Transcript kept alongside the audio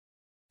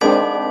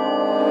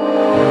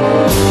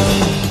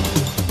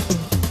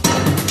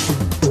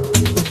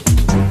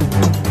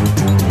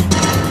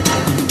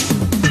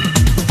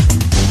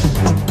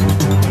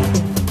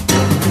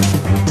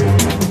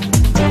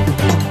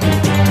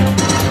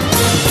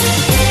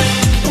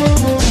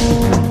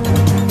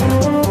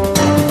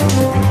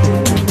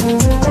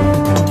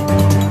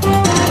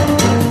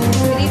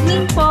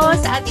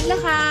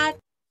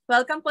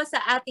Welcome po sa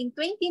ating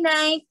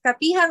 29th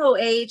Kapihang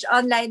OH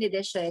online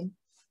edition.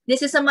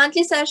 This is a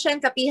monthly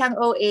session, Kapihang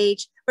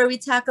OH, where we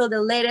tackle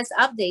the latest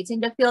updates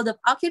in the field of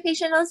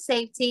occupational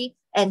safety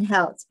and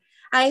health.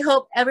 I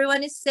hope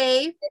everyone is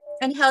safe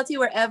and healthy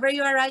wherever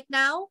you are right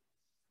now.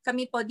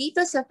 Kami po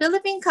dito sa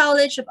Philippine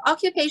College of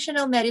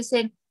Occupational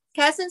Medicine,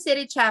 Quezon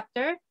City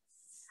Chapter,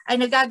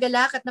 ay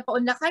nagagalak at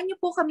napaunlakan niyo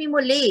po kami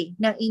muli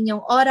ng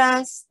inyong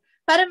oras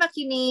para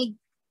makinig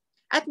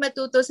at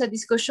matuto sa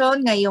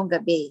diskusyon ngayong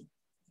gabi.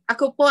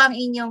 Ako po ang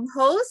inyong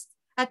host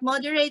at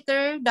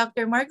moderator,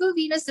 Dr. Margo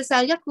Venus de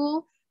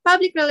Salyacu,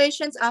 Public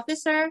Relations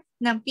Officer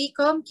ng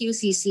PCOM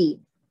QCC.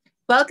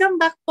 Welcome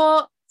back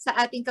po sa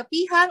ating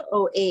Kapihang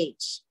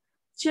OH.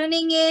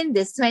 Tuning in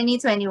this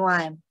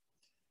 2021.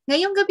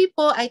 Ngayong gabi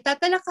po ay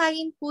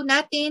tatalakayin po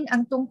natin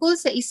ang tungkol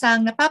sa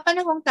isang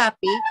napapanahong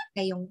topic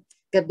ngayong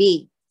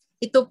gabi.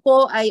 Ito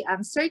po ay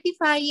ang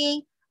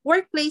Certifying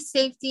Workplace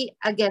Safety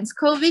Against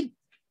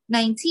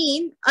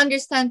COVID-19,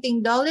 Understanding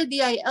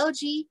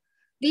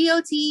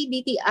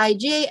DOLE-DOH-DILG-DOT-DTI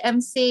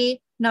JMC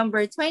No.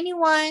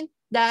 29-01.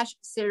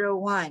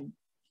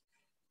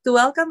 To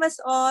welcome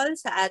us all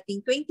sa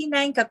ating 29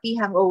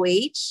 Kapihang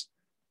OH,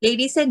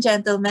 ladies and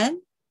gentlemen,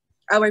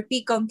 our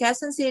PCOM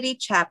Quezon City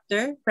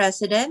Chapter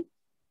President,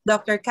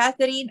 Dr.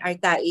 Catherine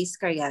Artais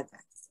Carriaga.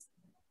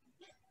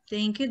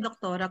 Thank you,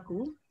 Dr.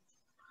 Ku.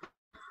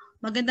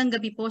 Magandang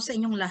gabi po sa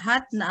inyong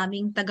lahat na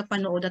aming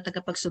tagapanood at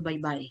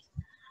tagapagsubaybay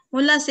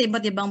mula sa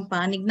iba't ibang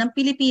panig ng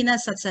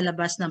Pilipinas at sa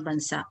labas ng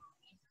bansa.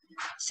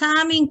 Sa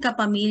aming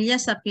kapamilya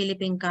sa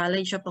Philippine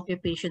College of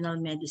Occupational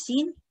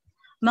Medicine,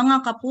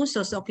 mga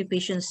kapuso sa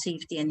Occupational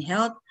Safety and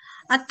Health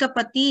at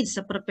kapatid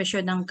sa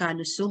propesyon ng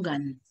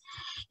kalusugan,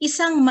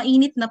 isang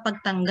mainit na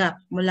pagtanggap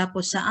mula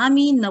po sa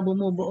amin na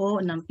bumubuo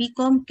ng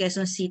PCOM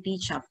Quezon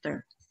City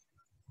Chapter.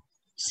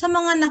 Sa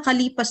mga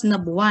nakalipas na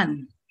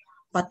buwan,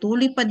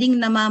 patuloy pa ding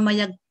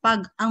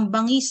namamayagpag ang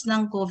bangis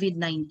ng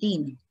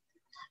COVID-19.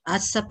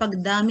 At sa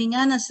pagdami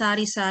nga ng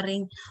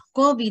sari-saring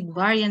COVID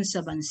variant sa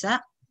bansa,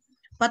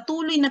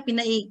 patuloy na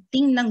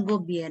pinaigting ng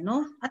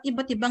gobyerno at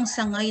iba't ibang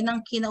sangay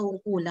ng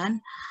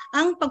kinauukulan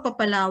ang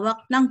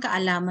pagpapalawak ng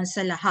kaalaman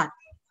sa lahat.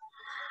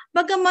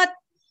 Bagamat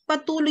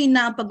patuloy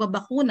na ang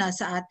pagbabakuna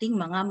sa ating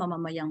mga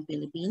mamamayang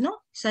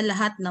Pilipino sa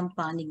lahat ng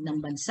panig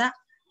ng bansa,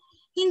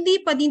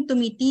 hindi pa din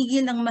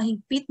tumitigil ang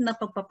mahigpit na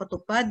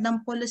pagpapatupad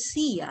ng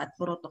polisiya at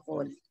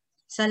protokol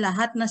sa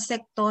lahat ng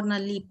sektor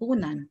ng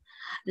lipunan,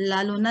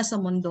 lalo na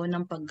sa mundo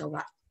ng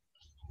paggawa.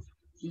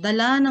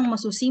 Dala ng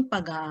masusing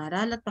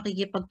pag-aaral at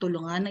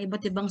pakikipagtulungan ng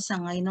iba't ibang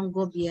sangay ng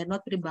gobyerno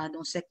at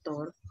pribadong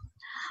sektor,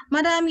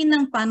 marami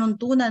ng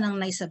panuntunan ang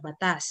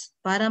naisabatas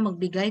para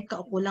magbigay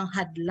kaukulang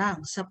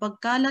hadlang sa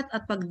pagkalat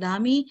at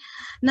pagdami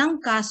ng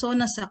kaso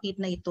ng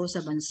sakit na ito sa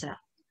bansa.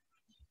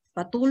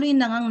 Patuloy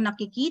na ngang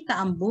nakikita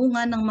ang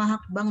bunga ng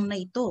mahakbang na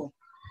ito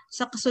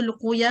sa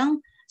kasulukuyang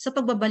sa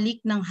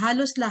pagbabalik ng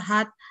halos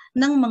lahat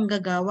ng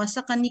manggagawa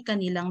sa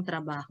kani-kanilang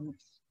trabaho.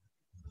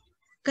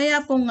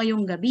 Kaya po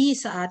ngayong gabi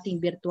sa ating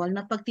virtual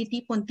na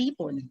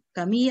pagtitipon-tipon,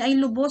 kami ay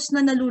lubos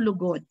na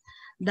nalulugod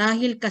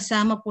dahil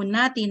kasama po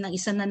natin ang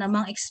isa na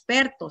namang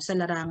eksperto sa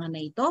larangan na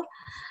ito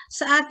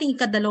sa ating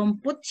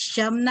ika-29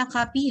 na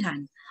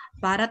kapihan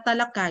para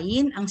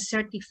talakayin ang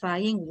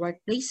Certifying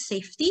Workplace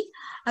Safety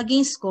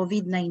Against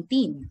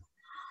COVID-19,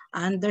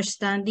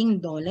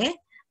 Understanding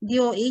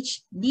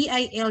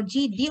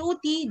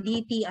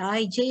DOLE-DOH-DILG-DOT-DTI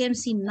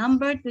JMC No.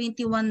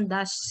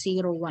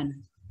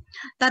 21-01.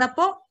 Tara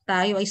po,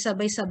 tayo ay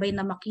sabay-sabay na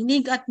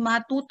makinig at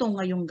matuto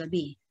ngayong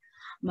gabi.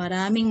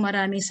 Maraming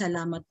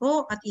salamat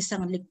po at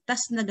isang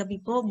ligtas na gabi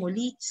po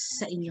muli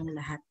sa inyong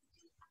lahat.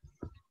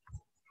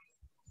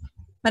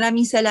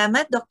 Maraming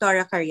salamat,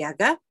 Dr.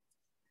 Carriaga.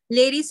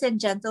 Ladies and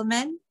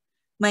gentlemen,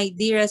 my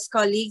dearest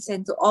colleagues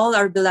and to all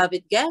our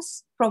beloved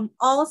guests from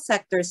all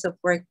sectors of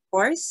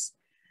workforce,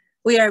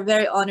 we are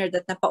very honored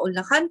at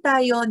napaunlakan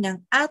tayo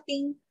ng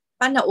ating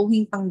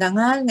panauhing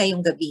pangdangal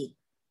ngayong gabi.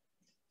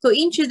 To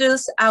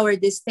introduce our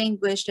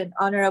distinguished and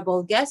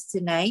honorable guests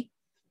tonight,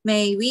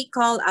 may we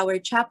call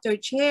our Chapter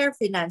Chair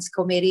Finance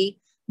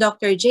Committee,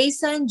 Dr.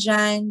 Jason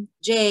John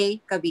J.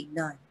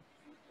 Cabignon.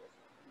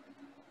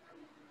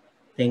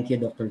 Thank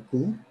you, Dr.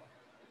 Ku.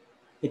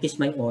 It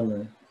is my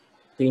honor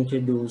to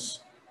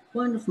introduce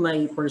one of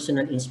my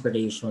personal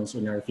inspirations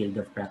in our field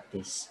of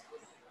practice.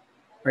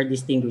 Our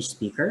distinguished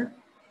speaker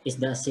is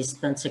the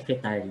Assistant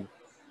Secretary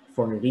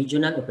for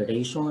Regional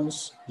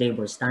Operations,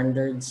 Labor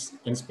Standards,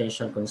 and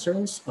Special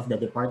Concerns of the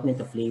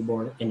Department of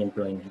Labor and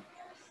Employment.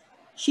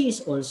 She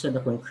is also the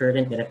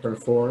Concurrent Director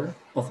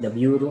 4 of the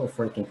Bureau of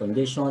Working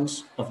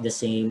Conditions of the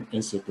same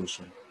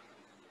institution,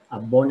 a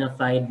bona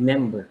fide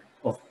member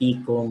of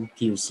PCOM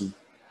QC.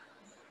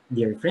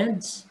 Dear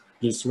friends,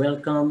 please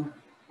welcome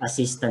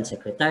Assistant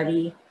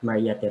Secretary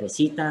Maria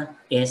Teresita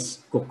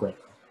S. Cucueco.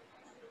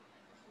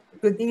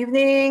 Good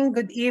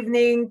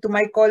evening to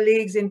my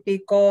colleagues in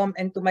PCOM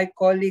and to my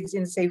colleagues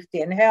in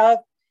Safety and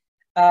Health.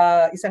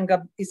 Actually,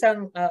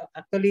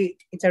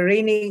 it's a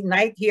rainy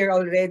night here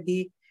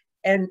already.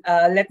 And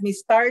let me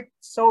start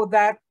so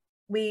that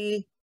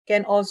we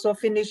can also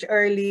finish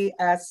early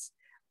as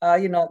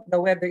you know, the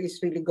weather is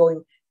really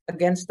going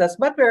against us,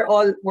 but we're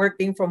all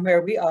working from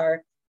where we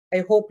are.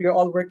 I hope you're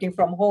all working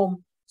from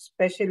home,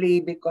 especially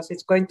because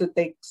it's going to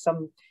take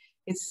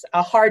it's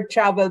a hard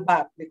travel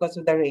back because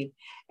of the rain.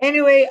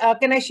 Anyway,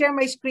 can I share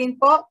my screen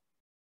po?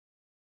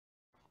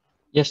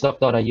 Yes,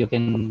 Doctora, you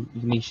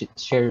may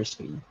share your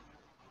screen.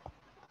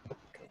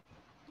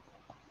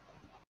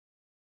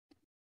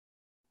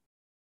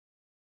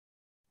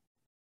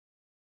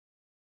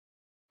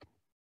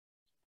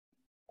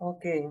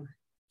 Okay.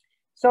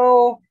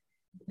 So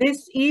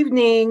this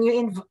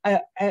evening,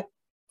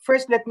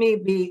 first let me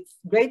be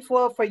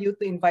grateful for you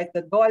to invite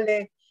the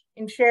DOLE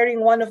in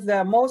sharing one of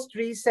the most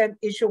recent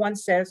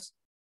issuances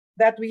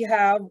that we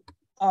have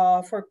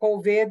for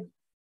COVID.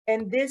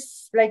 And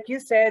this, like you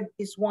said,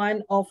 is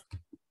one of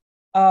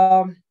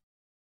the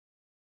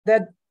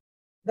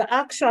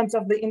actions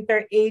of the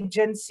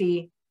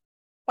interagency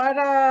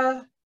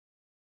para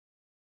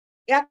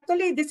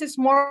actually this is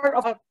more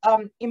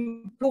of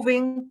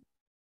improving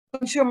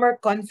consumer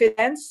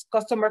confidence,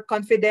 customer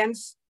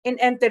confidence in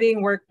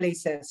entering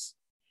workplaces.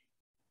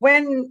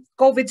 When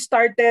COVID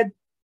started,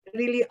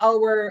 really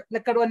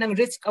nagkaroon ng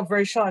risk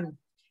aversion.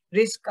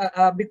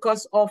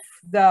 Because of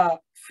the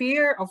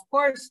fear, of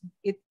course,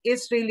 it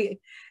is really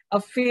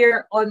a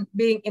fear on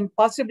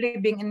possibly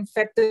being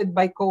infected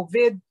by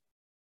COVID.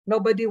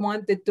 Nobody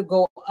wanted to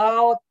go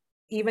out,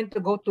 even to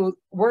go to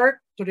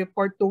work, to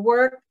report to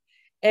work.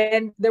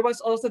 And there was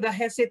also the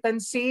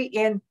hesitancy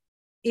in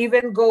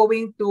even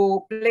going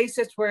to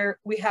places where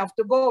we have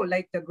to go,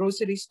 like the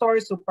grocery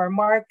stores,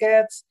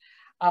 supermarkets,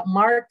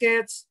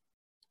 markets,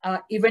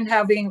 even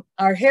having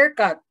our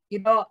haircut. You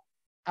know,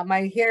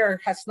 my hair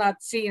has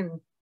not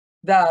seen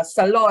the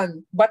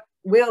salon, but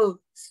will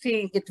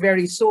see it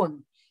very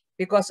soon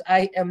because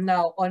I am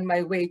now on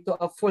my way to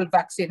a full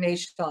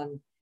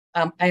vaccination.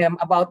 I am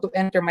about to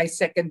enter my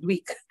second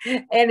week.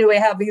 Anyway,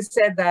 having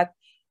said that,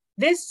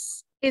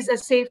 this is a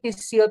safety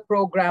seal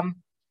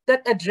program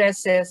that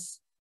addresses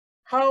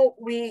how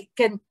we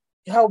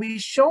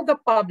show the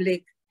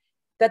public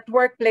that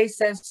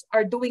workplaces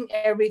are doing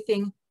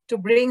everything to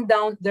bring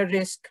down the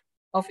risk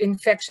of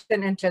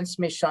infection and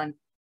transmission.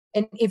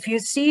 And if you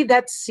see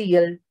that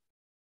seal,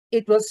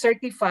 it will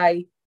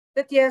certify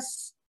that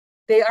yes,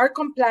 they are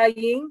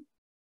complying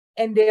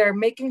and they are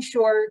making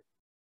sure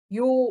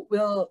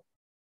the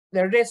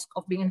risk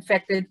of being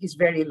infected is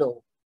very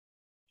low.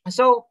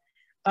 So,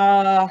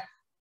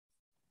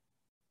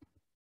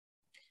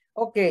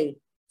 okay.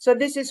 So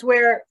this is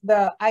where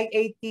the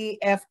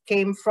IATF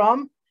came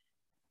from.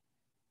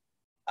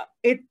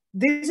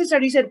 This is a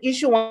recent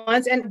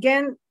issuance, and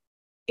again,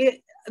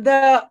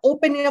 the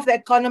opening of the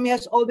economy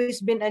has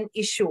always been an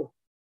issue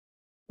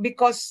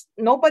because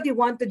nobody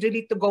wanted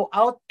really to go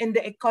out, and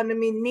the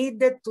economy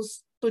needed to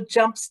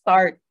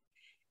jumpstart.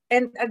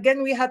 And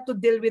again, we had to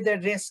deal with the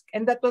risk,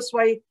 and that was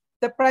why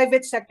the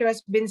private sector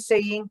has been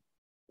saying,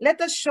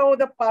 let us show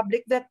the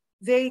public that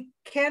they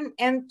can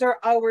enter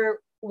our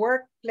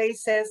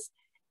workplaces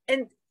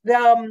and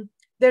the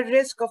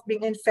risk of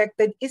being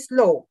infected is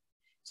low.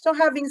 So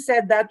having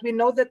said that, we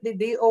know that the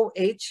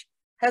DOH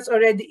has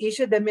already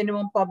issued the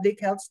minimum public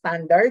health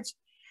standards.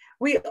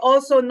 We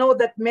also know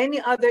that many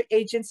other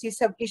agencies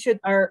have issued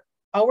our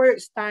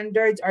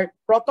standards, our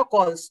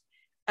protocols,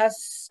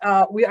 as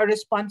we are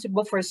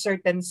responsible for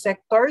certain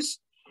sectors.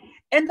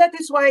 And that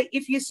is why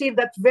if you see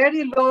that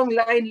very long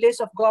line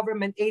list of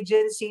government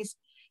agencies,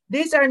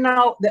 these are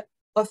now the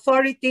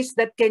authorities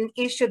that can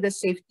issue the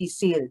safety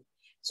seal.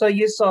 So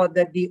you saw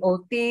the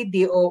DOT,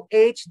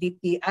 DOH,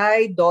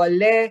 DTI,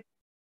 DOLE,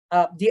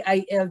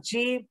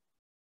 DILG,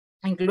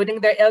 including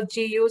the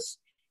LGUs,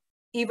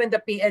 even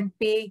the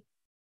PNP.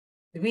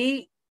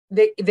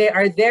 They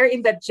are there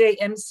in the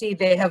JMC.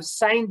 They have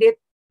signed it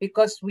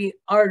because we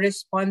are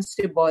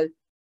responsible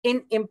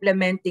in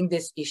implementing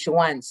this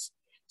issuance.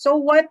 So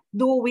what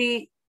do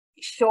we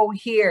show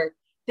here?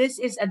 This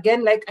is,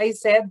 again, like I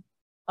said,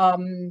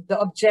 the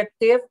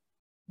objective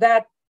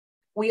that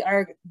we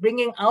are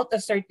bringing out a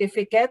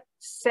certificate.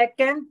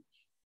 Second,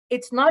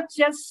 it's not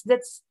just that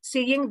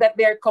seeing that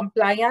they're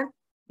compliant.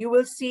 You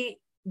will see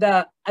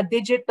a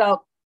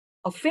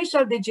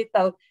official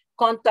digital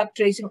contact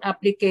tracing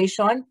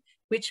application,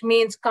 which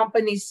means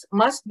companies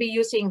must be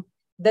using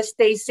the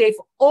Stay Safe,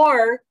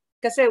 or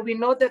kasi we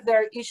know that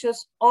there are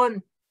issues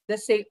on the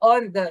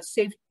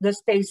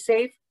Stay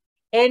Safe.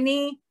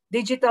 Any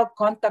digital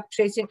contact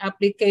tracing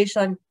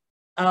application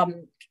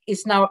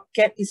is now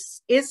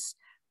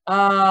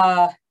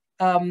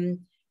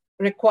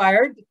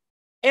required,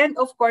 and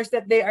of course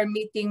that they are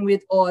meeting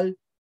with all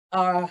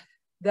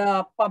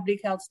the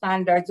public health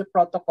standards, the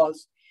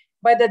protocols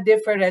by the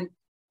different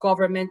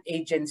government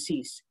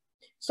agencies.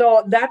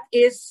 So that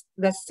is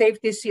the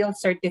Safety Seal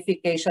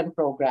certification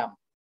program.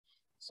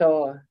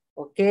 So,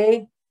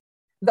 okay.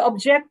 The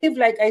objective,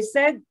 like I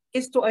said,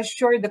 is to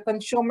assure the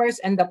consumers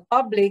and the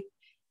public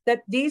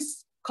that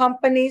these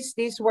companies,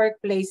 these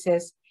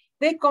workplaces,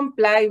 they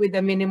comply with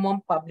the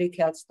minimum public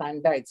health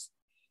standards.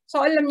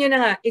 So alam nyo na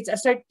nga, it's a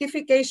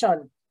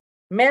certification.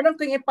 Meron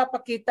kong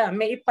ipapakita,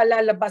 may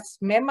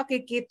ipalalabas, may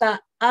makikita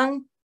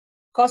ang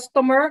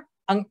customer,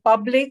 ang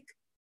public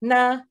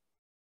na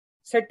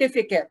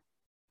certificate.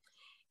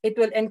 It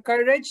will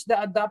encourage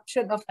the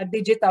adoption of a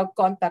digital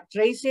contact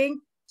tracing,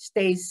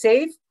 stay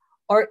safe,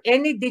 or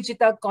any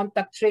digital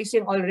contact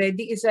tracing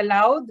already is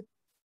allowed.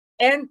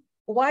 And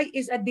why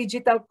is a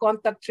digital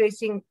contact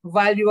tracing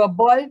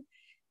valuable?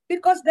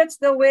 Because that's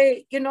the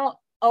way,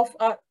 of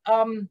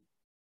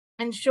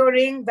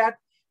ensuring that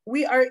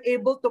we are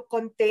able to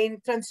contain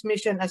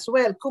transmission as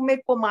well. Kung may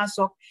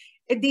pumasok,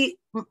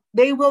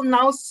 they will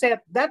now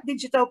set that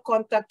digital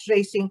contact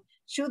tracing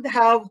should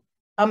have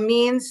a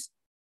means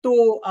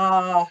to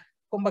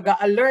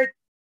alert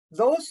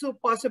those who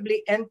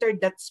possibly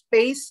entered that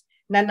space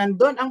na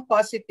nandun ang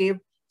positive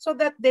so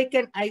that they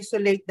can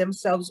isolate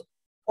themselves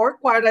or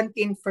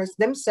quarantine first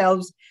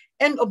themselves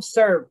and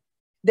observe.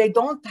 They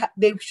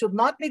should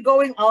not be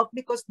going out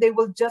because they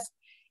will just,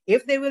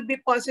 if they will be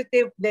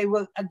positive, they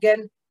will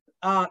again,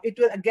 it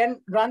will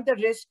again run the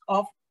risk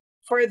of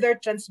further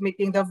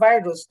transmitting the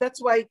virus.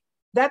 That's why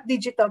that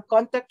digital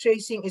contact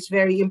tracing is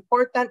very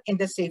important in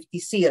the safety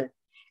seal.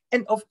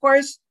 And of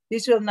course,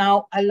 this will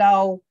now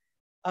allow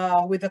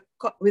with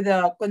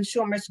the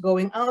consumers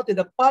going out, with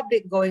the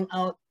public going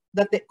out,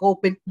 that the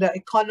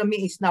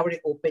economy is now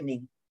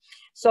reopening.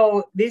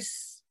 So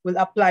this will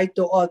apply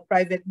to all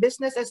private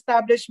business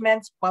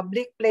establishments,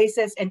 public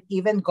places, and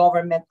even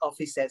government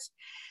offices.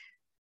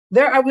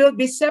 There will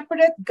be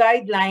separate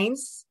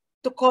guidelines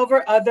to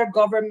cover other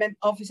government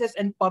offices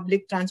and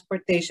public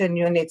transportation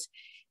units.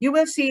 You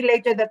will see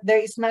later that there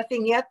is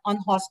nothing yet on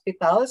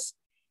hospitals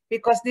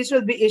because this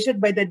will be issued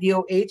by the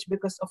DOH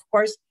because, of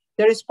course,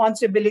 the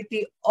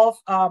responsibility of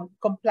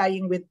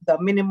complying with the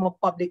minimum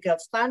public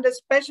health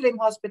standards, especially in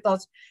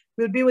hospitals,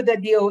 will be with the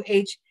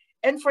DOH.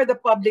 And for the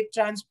public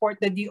transport,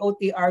 the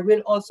DOTR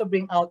will also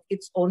bring out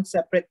its own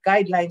separate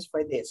guidelines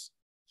for this.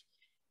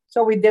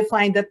 So we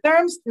define the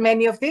terms.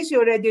 Many of these you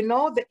already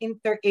know, the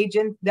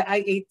interagent, the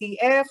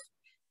IATF,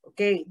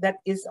 okay, that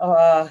is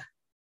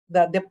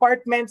the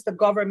departments, the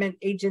government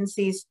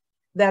agencies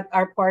that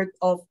are part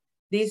of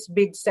this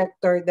big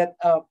sector that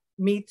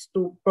meets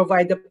to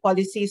provide the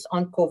policies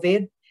on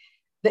COVID.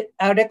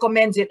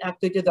 Recommends it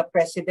actually to the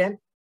president.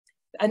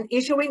 An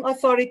issuing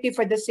authority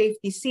for the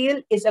safety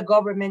seal is a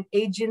government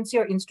agency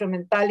or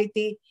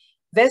instrumentality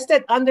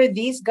vested under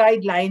these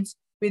guidelines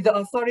with the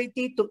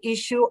authority to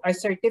issue a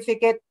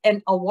certificate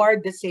and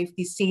award the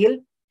safety seal.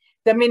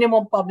 The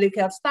minimum public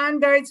health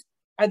standards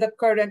are the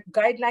current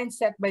guidelines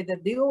set by the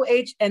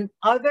DOH and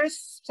other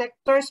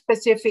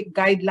sector-specific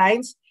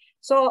guidelines.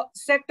 So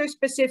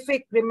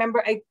sector-specific,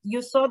 remember,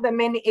 you saw the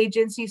many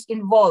agencies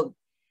involved.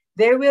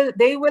 They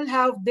will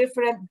have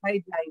different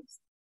guidelines.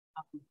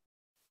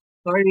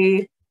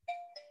 Sorry.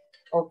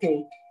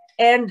 Okay.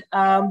 And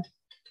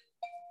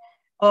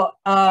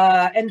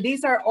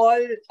these are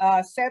all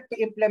set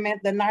to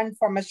implement the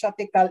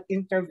non-pharmaceutical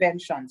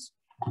interventions.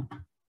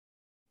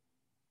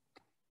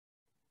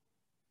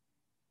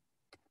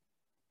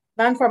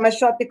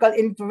 Non-pharmaceutical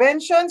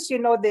interventions, you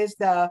know, there's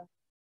the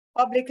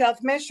public health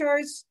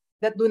measures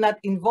that do not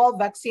involve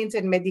vaccines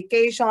and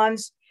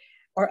medications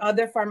or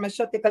other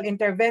pharmaceutical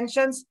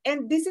interventions.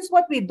 And this is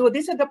what we do.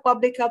 These are the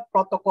public health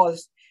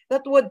protocols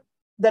that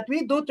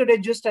we do to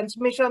reduce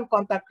transmission,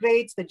 contact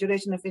rates, the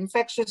duration of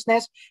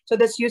infectiousness. So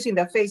that's using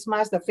the face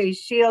mask, the face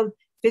shield,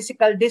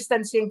 physical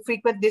distancing,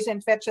 frequent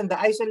disinfection, the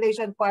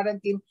isolation,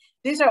 quarantine.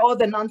 These are all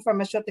the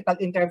non-pharmaceutical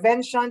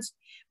interventions.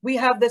 We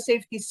have the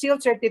safety seal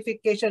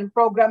certification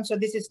program. So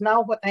this is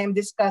now what I am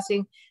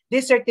discussing,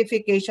 this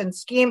certification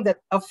scheme that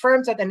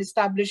affirms that an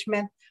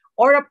establishment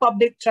or a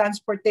public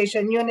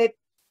transportation unit,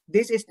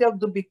 this is still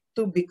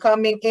to be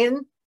coming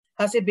in,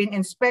 has it been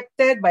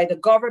inspected by the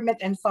government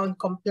and found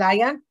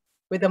compliant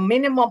with the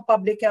minimum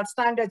public health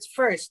standards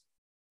first,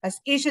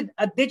 has issued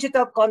a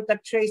digital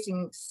contact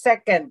tracing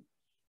second,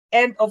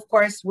 and of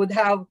course would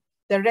have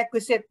the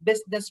requisite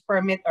business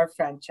permit or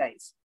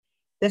franchise.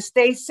 The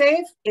Stay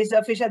Safe is the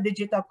official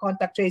digital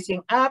contact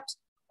tracing apps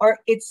or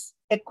its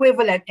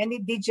equivalent. Any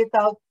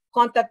digital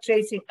contact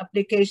tracing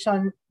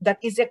application that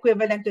is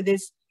equivalent to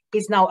this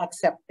is now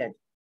accepted.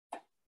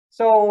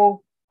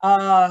 So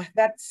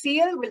that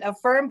seal will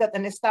affirm that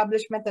an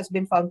establishment has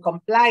been found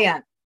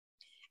compliant.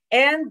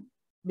 And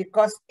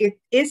because it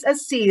is a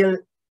seal,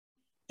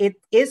 it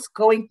is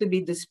going to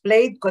be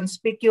displayed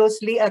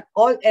conspicuously at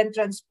all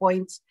entrance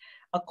points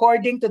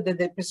according to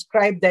the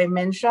prescribed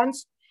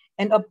dimensions,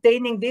 and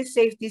obtaining this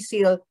safety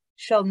seal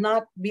shall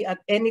not be at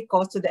any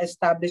cost to the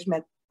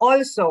establishment.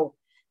 Also,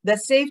 the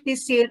safety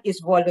seal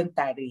is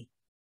voluntary,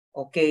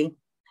 okay?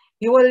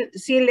 You will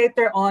see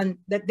later on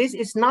that this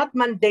is not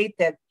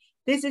mandated.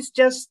 This is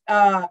just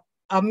a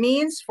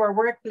means for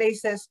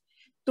workplaces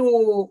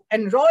to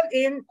enroll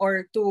in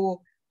or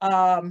to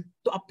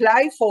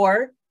apply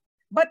for,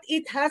 but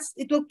it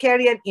will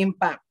carry an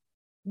impact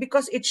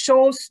because it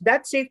shows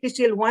that safety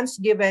seal once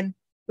given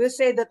will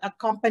say that a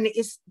company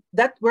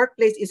that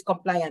workplace is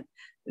compliant.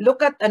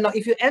 Look at,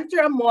 if you enter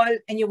a mall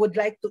and you would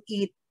like to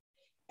eat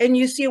and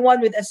you see one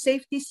with a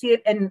safety seal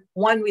and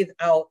one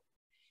without,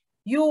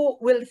 you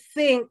will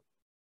think,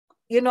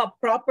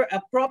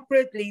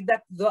 appropriately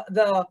that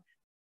the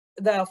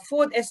the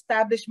food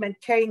establishment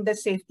carrying the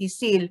safety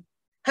seal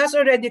has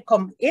already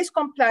is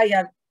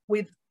compliant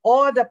with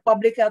all the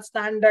public health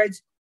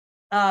standards,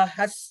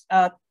 has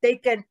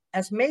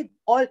made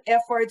all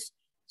efforts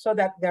so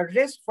that the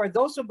risk for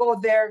those who go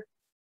there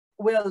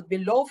will be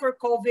low for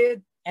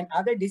COVID and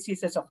other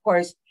diseases, of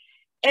course.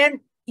 And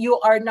you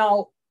are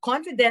now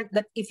confident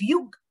that if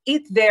you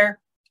eat there,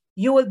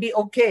 you will be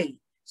okay.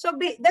 So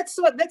the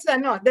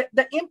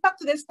impact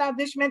to the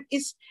establishment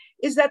is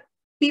that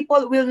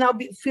people will now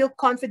feel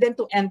confident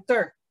to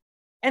enter.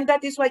 And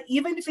that is why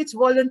even if it's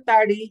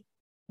voluntary,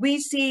 we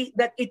see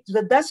that it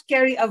does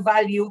carry a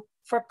value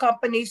for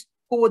companies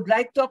who would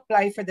like to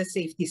apply for the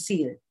safety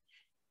seal.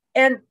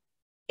 And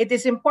it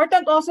is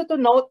important also to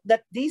note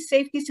that this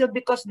safety seal,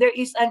 because there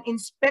is an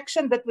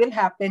inspection that will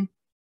happen,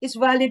 is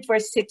valid for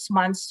 6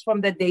 months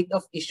from the date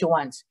of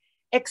issuance,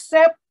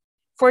 except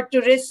for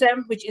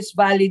tourism, which is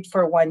valid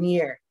for 1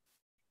 year.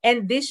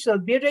 And this shall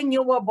be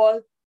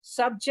renewable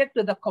subject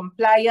to the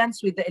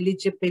compliance with the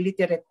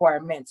eligibility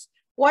requirements.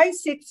 Why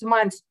 6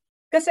 months?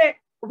 Because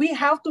we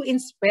have to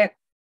inspect.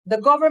 The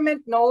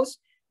government knows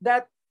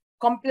that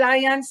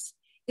compliance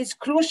is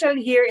crucial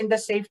here in the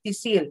safety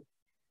seal.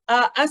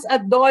 As a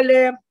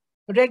DOLE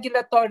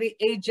regulatory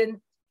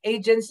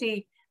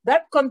agency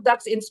that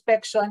conducts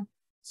inspection,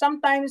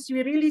 sometimes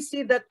we really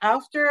see that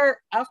after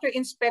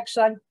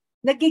inspection,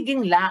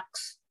 nagiging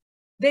lax.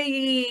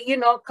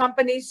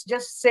 Companies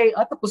just say,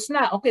 oh, tapos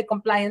na, okay,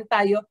 compliant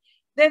tayo.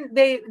 Then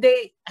they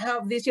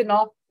have this,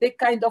 they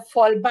kind of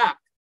fall back.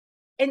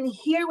 And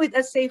here with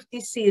a safety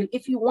seal,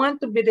 if you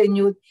want to be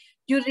renewed,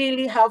 you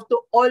really have to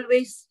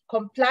always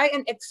comply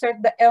and exert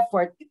the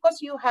effort,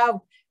 because you have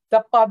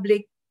the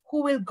public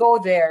who will go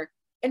there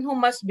and who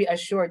must be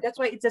assured. That's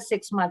why it's a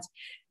 6 months.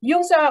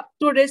 Yung sa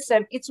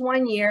tourism, it's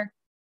 1 year.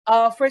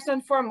 First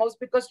and foremost,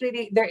 because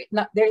really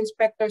their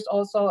inspectors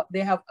also,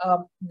 they have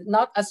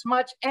not as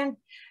much, and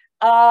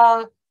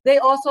they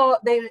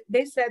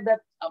said that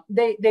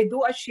they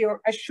do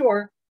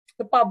assure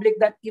the public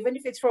that even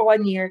if it's for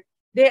 1 year,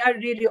 they are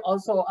really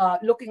also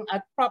looking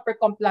at proper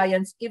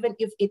compliance, even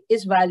if it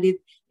is valid,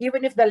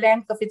 even if the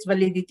length of its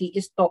validity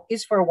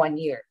is for 1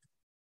 year.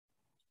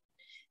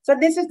 So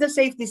this is the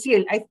safety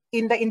seal.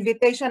 In the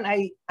invitation,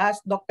 I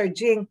asked Dr.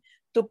 Jing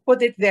to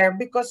put it there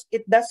because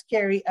it does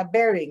carry a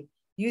bearing.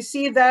 You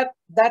see that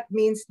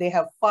means they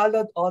have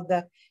followed all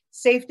the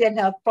safety and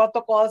health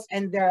protocols,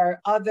 and there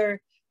are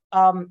other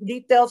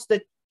details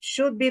that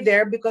should be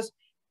there because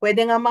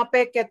pwede nga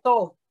mapeke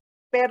to.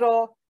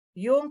 Pero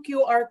yung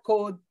QR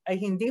code ay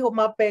hindi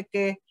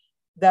humapeke.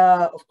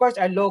 Of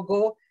course, our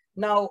logo.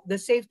 Now, the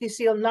safety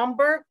seal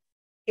number,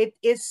 we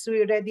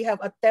already have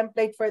a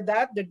template for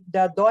that.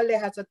 The DOLE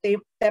has a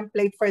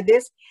template for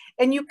this,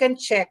 and you can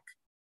check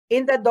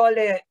in the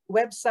DOLE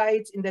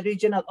websites, in the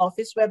regional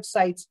office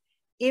websites,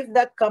 if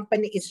that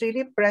company is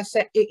really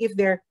present, if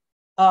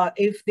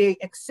they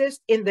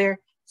exist in their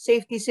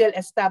safety seal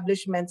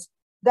establishments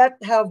that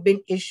have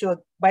been issued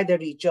by the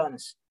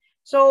regions.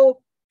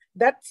 So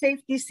that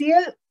safety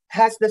seal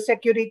has the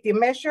security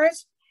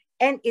measures,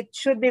 and it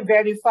should be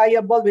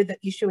verifiable with the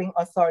issuing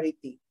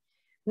authority.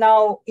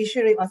 Now,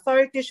 issuing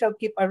authority shall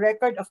keep a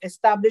record of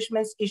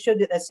establishments issued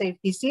with a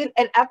safety seal,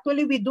 and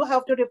actually we do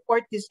have to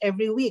report this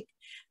every week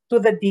to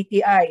the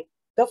DTI.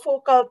 The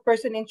focal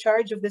person in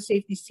charge of the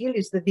safety seal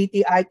is the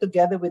DTI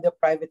together with the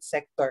private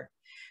sector.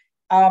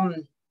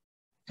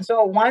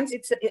 So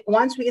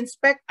once we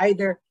inspect,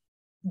 either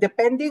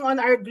depending on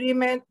our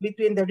agreement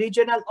between the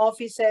regional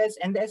offices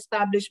and the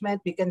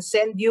establishment, we can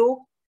send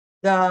you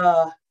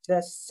the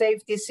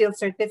safety seal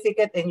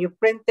certificate and you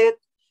print it,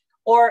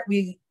 or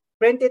we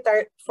print it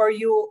for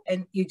you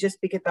and you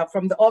just pick it up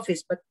from the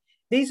office. But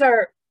these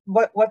are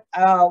what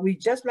we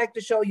just like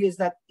to show you is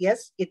that,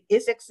 yes, it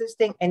is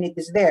existing and it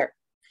is there.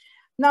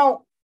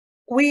 Now,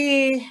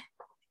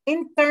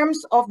 in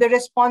terms of the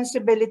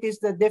responsibilities,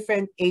 the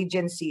different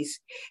agencies,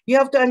 you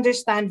have to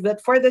understand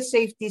that for the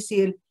safety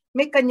seal,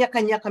 may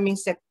kanya-kanya kaming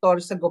sektor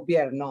sa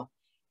gobyerno.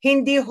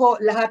 Hindi ho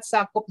lahat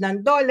sakop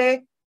ng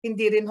DOLE,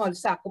 hindi rin ho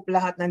sakop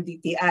lahat ng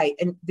DTI.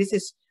 And this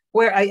is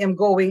where I am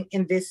going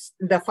in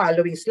the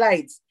following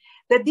slides.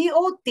 The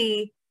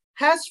DOT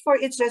has for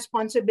its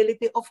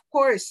responsibility, of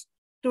course,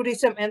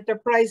 tourism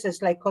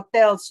enterprises like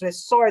hotels,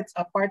 resorts,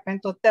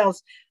 apartment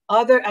hotels,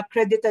 other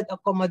accredited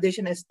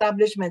accommodation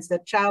establishments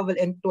that travel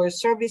and tour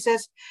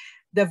services,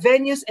 the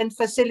venues and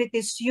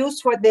facilities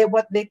used for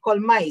what they call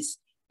MICE,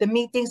 the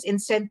meetings,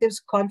 incentives,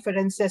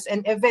 conferences,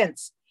 and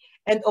events,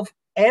 and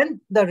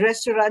the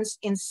restaurants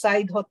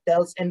inside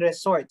hotels and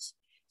resorts.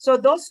 So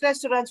those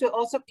restaurants will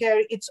also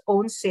carry its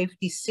own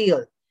safety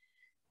seal.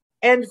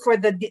 And for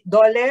the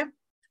DOLE,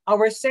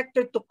 our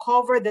sector to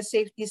cover the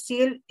safety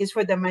seal is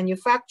for the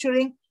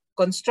manufacturing,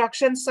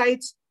 construction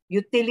sites,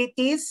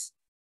 utilities,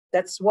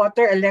 that's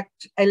water,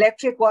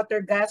 electric,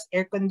 water, gas,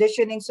 air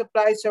conditioning,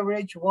 supply,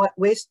 storage,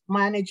 waste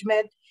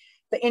management,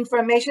 the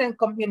information and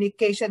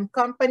communication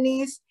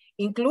companies,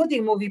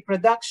 including movie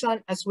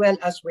production, as well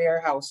as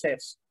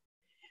warehouses.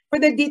 For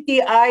the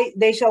DTI,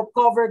 they shall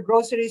cover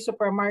grocery,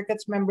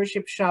 supermarkets,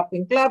 membership,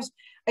 shopping clubs.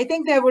 I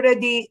think they have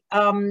already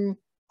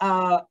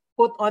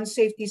put on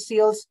safety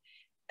seals,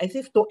 I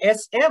think, to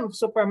SM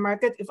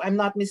supermarket, if I'm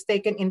not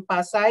mistaken, in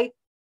Pasay.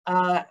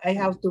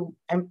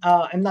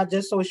 I'm not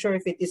just so sure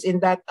if it is in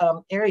that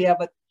area,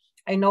 but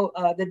I know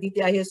the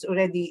DTI has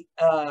already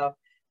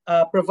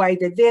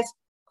provided this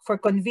for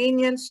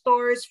convenience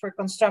stores, for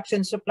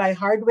construction supply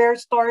hardware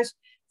stores,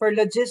 for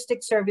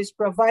logistics service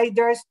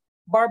providers,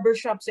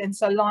 barbershops and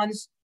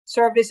salons,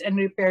 service and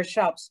repair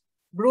shops.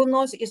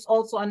 Bruno's is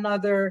also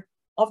another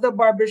of the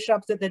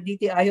barbershops that the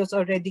DTI has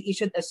already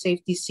issued a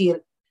safety seal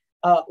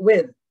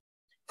with.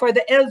 For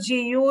the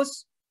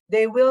LGUs,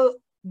 they will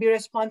be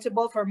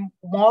responsible for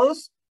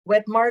malls,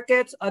 wet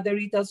markets, other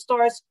retail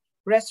stores,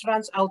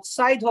 restaurants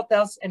outside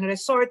hotels and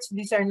resorts.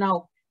 These are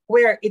now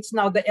where it's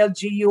now the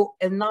LGU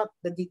and not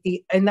the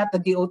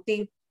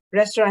DOT.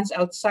 Restaurants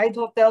outside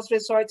hotels,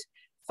 resorts,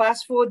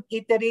 fast food,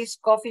 eateries,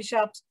 coffee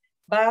shops,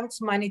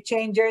 banks, money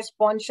changers,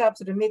 pawn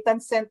shops,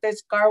 remittance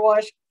centers, car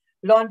wash,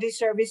 laundry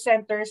service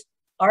centers,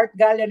 art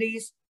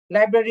galleries,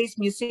 libraries,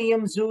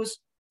 museums, zoos,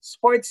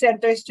 sports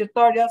centers,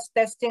 tutorials,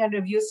 testing and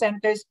review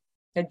centers,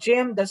 the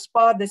gym, the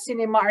spa, the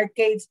cinema,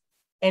 arcades,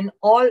 and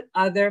all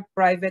other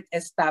private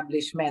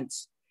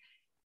establishments.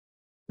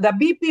 The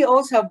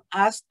BPOs have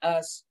asked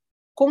us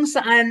kung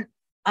saan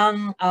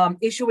ang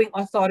issuing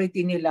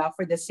authority nila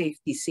for the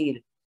safety seal.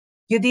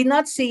 You did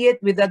not see it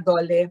with the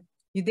DOLE,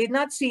 you did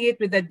not see it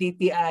with the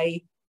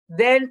DTI,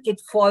 then it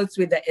falls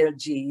with the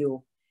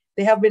LGU.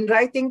 They have been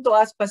writing to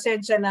us,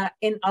 pasensya na,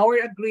 in our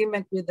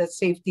agreement with the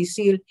safety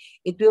seal,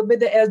 it will be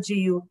the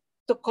LGU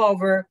to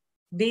cover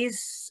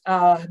these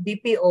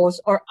BPOs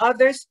or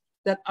others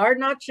that are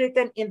not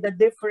written in the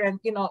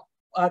different,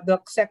 the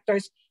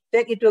sectors,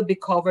 then it will be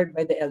covered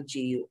by the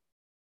LGU.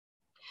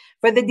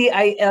 For the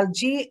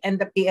DILG and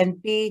the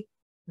PNP,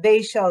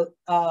 they shall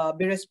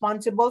be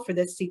responsible for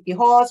the city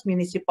halls,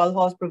 municipal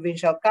halls,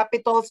 provincial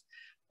capitals,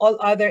 all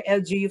other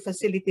LGU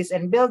facilities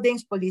and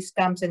buildings, police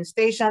camps and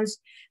stations,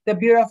 the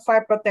Bureau of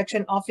Fire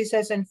Protection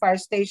offices and fire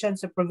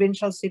stations, the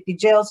provincial city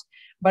jails,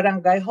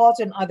 barangay halls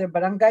and other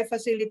barangay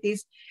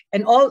facilities,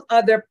 and all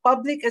other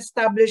public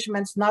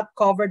establishments not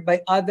covered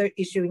by other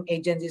issuing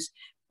agencies.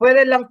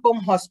 Pwede lang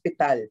pong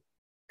hospital.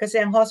 Kasi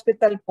ang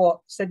hospital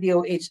po sa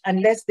DOH,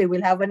 unless they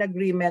will have an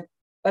agreement,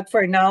 but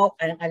for now,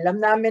 ang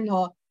alam namin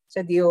ho,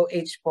 sa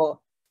DOH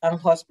po, ang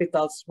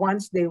hospitals,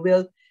 once they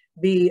will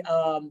be,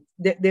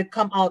 they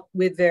come out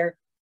with their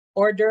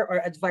order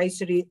or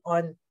advisory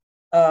on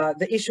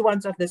the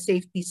issuance of the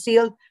safety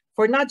seal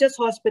for not just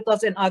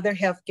hospitals and other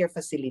healthcare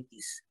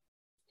facilities.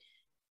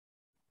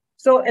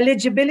 So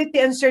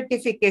eligibility and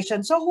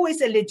certification. So who is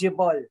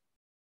eligible?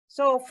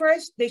 So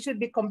first, they should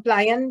be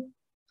compliant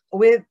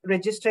with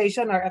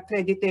registration or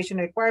accreditation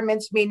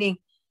requirements, meaning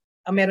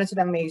meron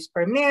silang may use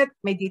permit,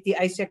 may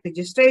DTI SEC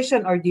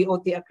registration or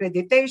DOT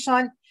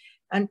accreditation.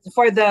 And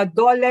for the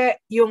DOLE,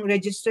 yung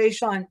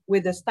registration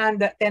with the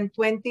standard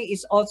 1020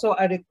 is also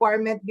a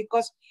requirement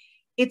because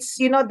it's,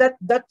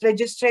 that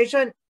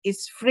registration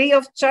is free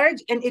of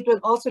charge, and it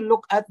will also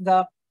look at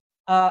the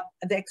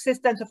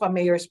existence of a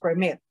mayor's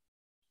permit.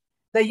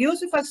 The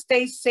use of a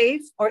Stay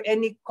Safe or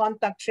any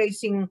contact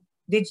tracing,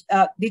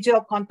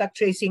 digital contact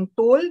tracing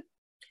tool,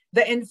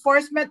 the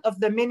enforcement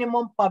of the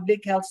minimum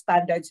public health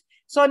standards.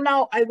 So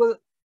now I will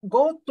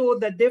go to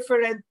the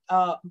different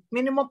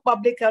minimum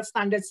public health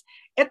standards.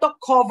 Ito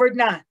covered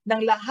na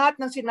ng lahat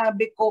ng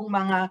sinabi kong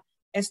mga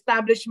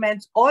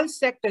establishments, all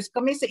sectors.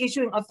 Kami sa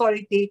issuing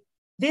authority,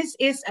 this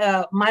is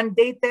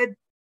mandated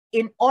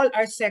in all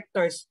our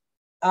sectors.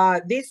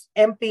 This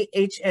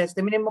MPHS,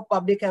 the minimum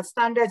public health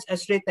standards,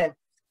 as written.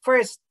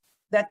 First,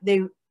 that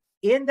they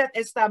in that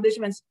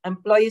establishments,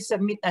 employees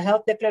submit a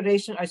health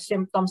declaration or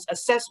symptoms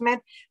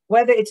assessment,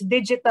 whether it's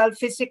digital,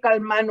 physical,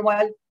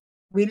 manual,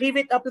 we leave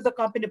it up to the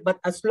company, but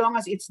as long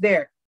as it's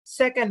there.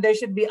 Second, there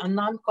should be a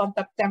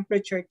non-contact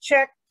temperature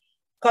check.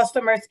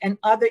 Customers and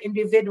other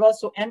individuals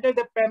who enter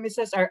the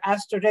premises are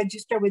asked to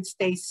register with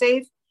Stay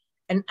Safe.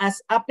 And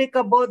as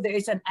applicable, there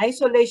is an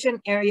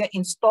isolation area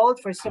installed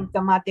for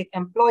symptomatic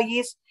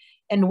employees.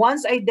 And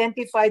once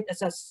identified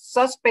as a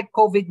suspect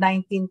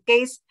COVID-19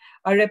 case,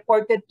 are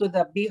reported to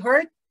the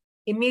BHERT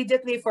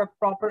immediately for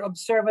proper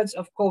observance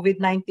of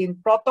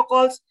COVID-19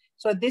 protocols.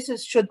 So this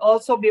should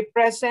also be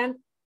present.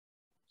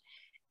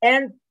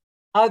 And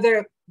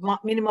other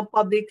minimum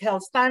public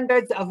health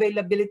standards,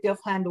 availability of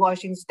hand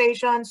washing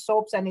stations,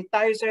 soap,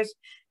 sanitizers,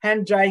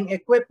 hand drying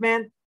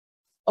equipment,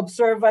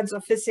 observance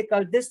of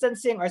physical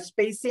distancing or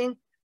spacing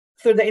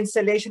through the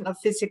installation of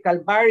physical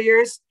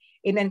barriers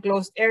in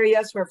enclosed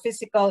areas where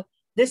physical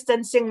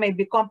distancing may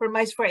be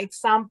compromised. For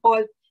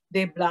example,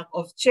 they block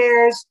off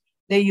chairs,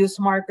 they use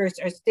markers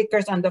or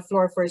stickers on the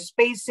floor for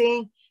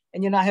spacing.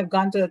 And I have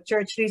gone to the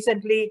church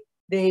recently.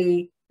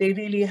 They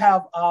really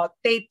have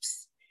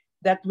tapes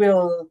that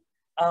will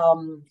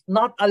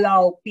not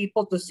allow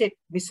people to sit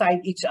beside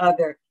each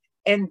other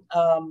and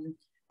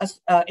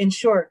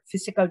ensure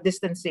physical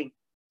distancing.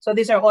 So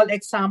these are all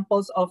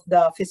examples of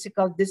the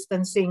physical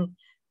distancing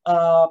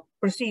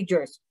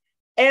procedures.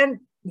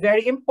 And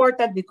very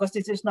important, because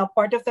this is now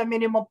part of the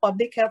minimum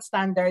public health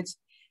standards,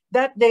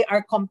 that they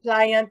are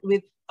compliant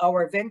with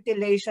our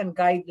ventilation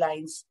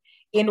guidelines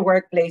in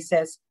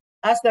workplaces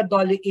as the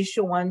DOLE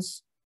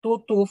issuance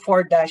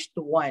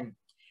 224-21.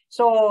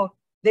 So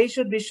they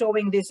should be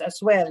showing this as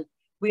well.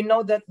 We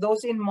know that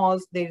those in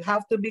malls, they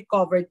have to be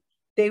covered.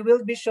 They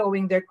will be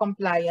showing their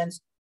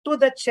compliance to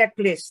the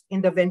checklist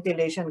in the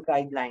ventilation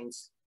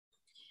guidelines.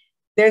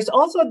 There's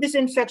also a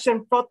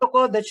disinfection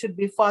protocol that should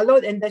be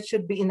followed, and that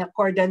should be in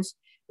accordance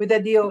with the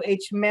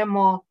DOH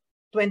memo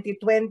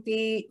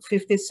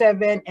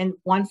 2020-57 and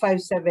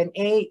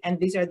 157A, and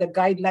these are the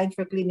guidelines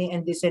for cleaning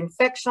and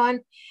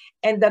disinfection.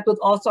 And that would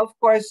also, of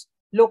course,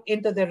 look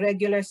into the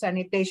regular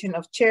sanitation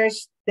of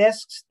chairs,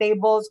 desks,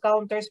 tables,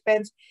 counters,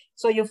 pens,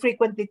 so you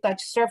frequently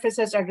touch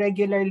surfaces are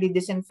regularly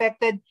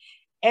disinfected.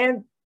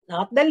 And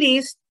not the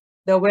least,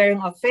 the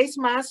wearing of face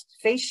masks,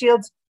 face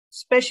shields,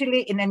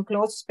 especially in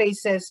enclosed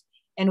spaces,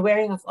 and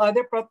wearing of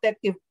other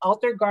protective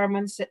outer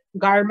garments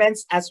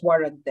as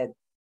warranted.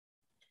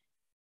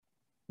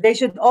 They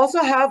should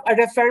also have a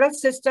referral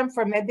system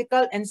for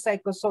medical and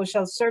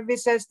psychosocial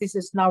services. This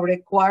is now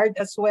required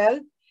as well.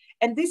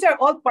 And these are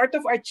all part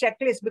of our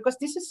checklist because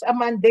this is a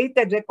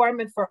mandated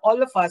requirement for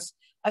all of us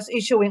as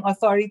issuing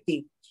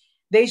authority.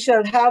 They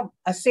shall have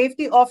a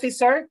safety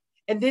officer,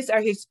 and these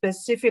are his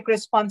specific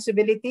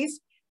responsibilities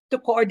to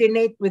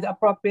coordinate with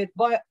appropriate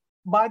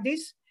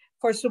bodies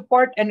for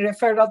support and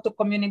referral to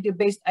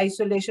community-based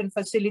isolation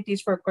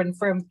facilities for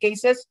confirmed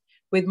cases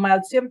with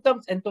mild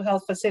symptoms and to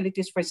health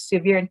facilities for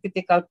severe and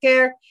critical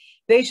care.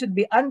 They should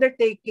be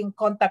undertaking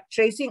contact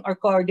tracing or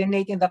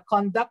coordinating the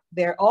conduct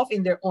thereof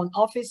in their own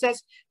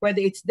offices,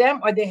 whether it's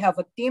them or they have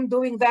a team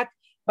doing that,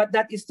 but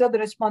that is still the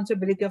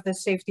responsibility of the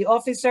safety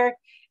officer.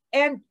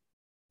 And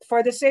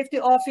for the safety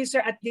officer,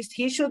 at least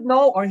he should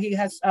know, or he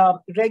has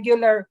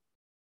regular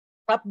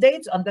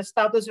updates on the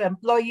status of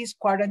employees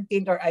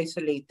quarantined or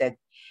isolated.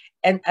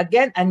 And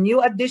again, a new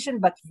addition,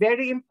 but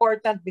very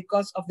important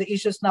because of the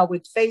issues now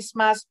with face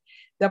masks,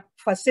 the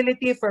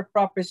facility for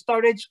proper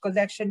storage,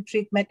 collection,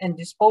 treatment, and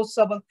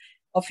disposal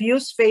of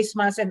used face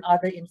masks and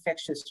other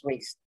infectious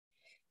waste.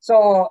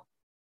 So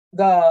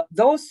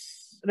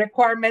those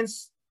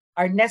requirements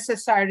are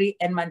necessary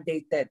and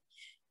mandated.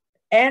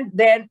 And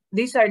then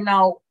these are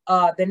now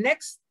the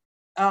next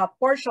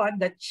portion,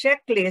 the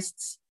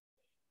checklists.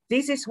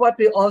 This is what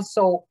we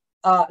also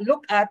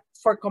look at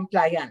for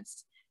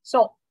compliance.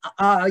 So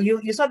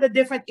you saw the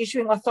different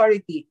issuing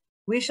authority.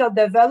 We shall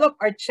develop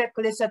our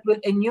checklist that will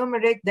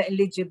enumerate the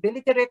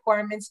eligibility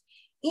requirements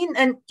in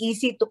an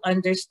easy to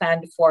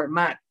understand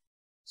format.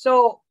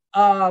 So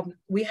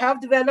we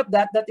have developed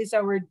that. That is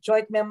our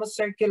joint memo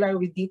circular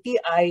with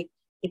DTI.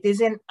 It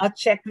is in a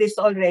checklist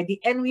already.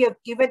 And we have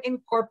even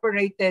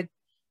incorporated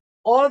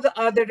all the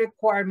other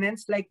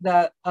requirements like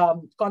the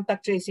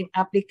contact tracing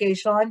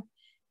application.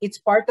 It's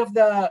part of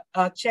the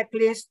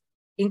checklist,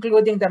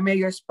 including the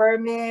mayor's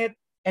permit,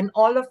 and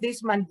all of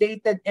these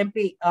mandated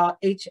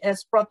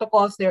MPHS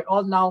protocols. They're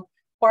all now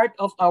part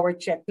of our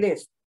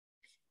checklist.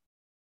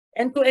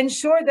 And to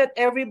ensure that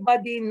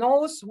everybody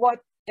knows what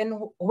and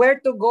where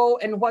to go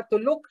and what to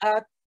look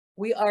at,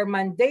 we are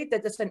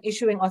mandated as an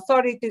issuing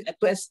authority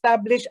to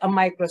establish a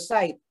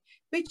microsite,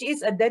 which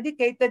is a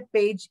dedicated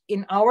page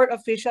in our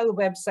official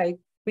website,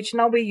 which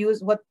now we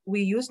use. What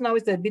we use now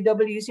is the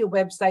BWC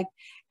website,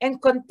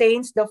 and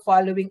contains the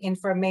following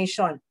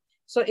information.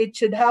 So it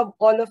should have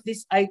all of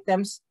these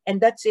items,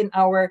 and that's in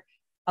our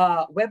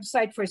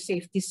website for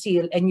Safety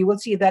Seal, and you will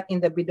see that in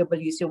the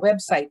BWC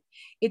website.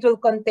 It will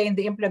contain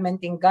the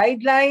implementing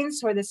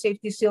guidelines for the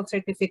Safety Seal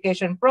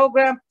certification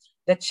program,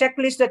 the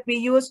checklist that we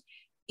use.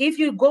 If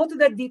you go to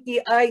the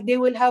DTI, they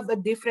will have a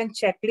different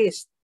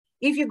checklist.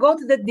 If you go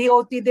to the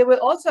DOT, they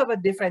will also have a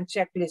different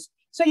checklist.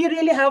 So you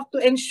really have to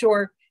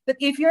ensure that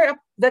if your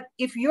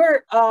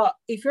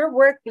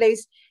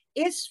workplace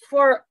is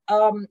for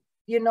an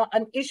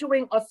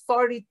issuing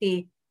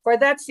authority for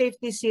that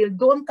safety seal,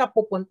 doon ka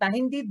pupunta.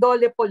 Hindi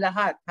DOLE po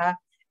lahat, ha?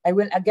 I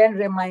will again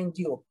remind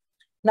you.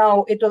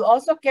 Now, it will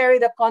also carry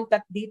the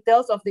contact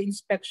details of the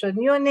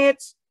inspection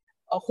units,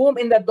 whom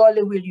in the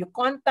DOLE will you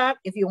contact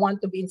if you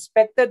want to be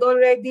inspected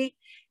already.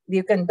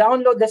 You can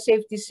download the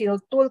safety seal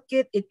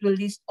toolkit. It will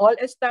list all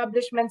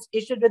establishments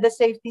issued with the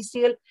safety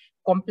seal,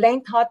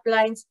 complaint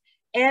hotlines,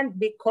 and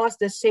because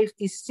the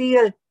safety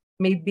seal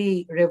may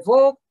be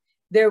revoked,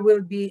 there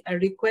will be a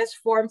request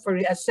form for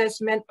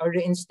reassessment or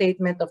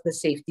reinstatement of the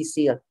safety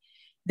seal.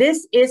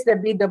 This is the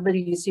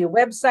BWC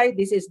website.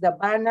 This is the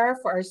banner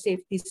for our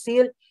safety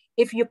seal.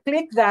 If you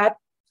click that,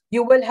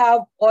 you will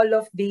have all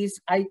of these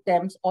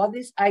items, all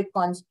these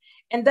icons,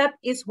 and that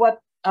is what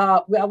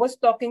I was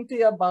talking to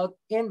you about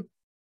in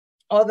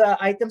all the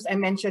items I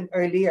mentioned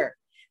earlier.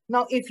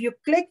 Now, if you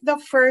click the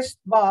first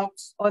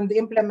box on the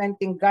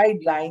implementing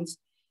guidelines,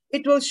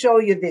 it will show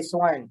you this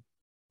one,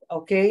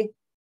 okay?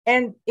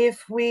 And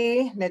if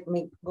let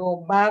me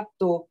go back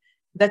to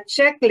the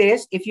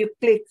checklist. If you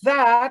click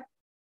that,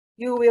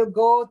 you will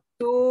go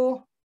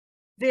to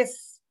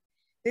this.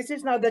 This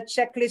is now the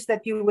checklist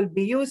that you will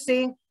be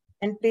using.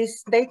 And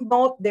please take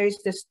note, there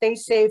is the Stay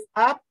Safe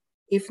app.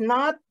 If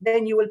not,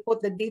 then you will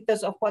put the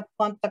details of what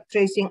contact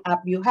tracing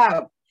app you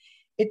have.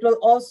 It will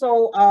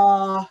also,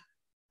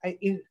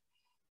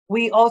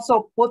 we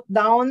also put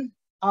down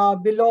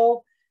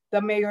below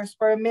the mayor's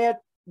permit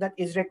that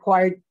is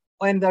required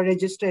and the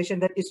registration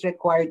that is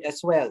required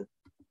as well.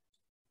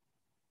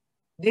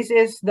 This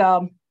is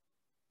the,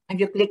 if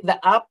you click the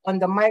app on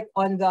the mic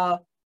on the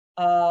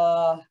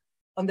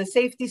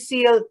safety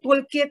seal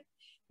toolkit,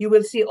 you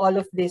will see all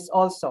of this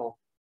also,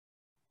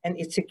 and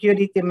its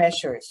security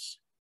measures.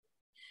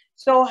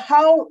 So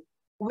how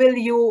will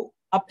you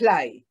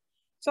apply?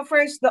 So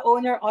first, the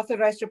owner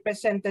authorized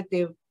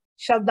representative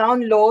shall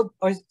download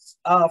or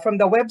from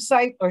the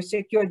website or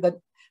secure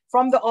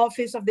from the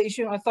office of the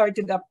issuing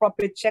authority the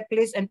appropriate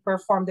checklist and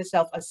perform the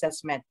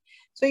self-assessment.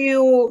 So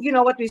you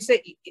know what we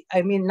say,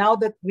 I mean, now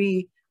that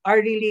we are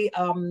really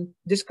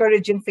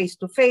discouraging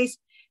face-to-face,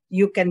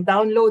 you can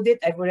download it.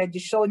 I've already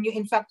shown you.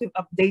 In fact, we've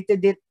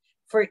updated it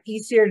for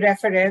easier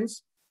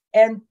reference.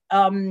 And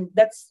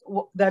that's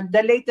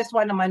the latest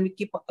one,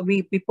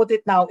 we put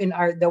it now in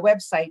the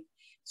website.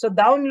 So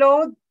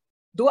download,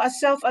 do a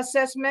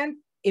self-assessment.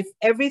 If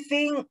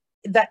everything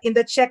that in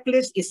the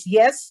checklist is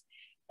yes,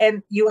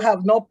 and you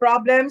have no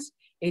problems,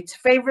 it's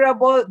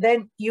favorable,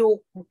 then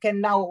you can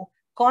now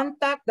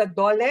contact the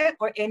DOLE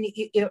or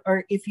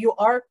if you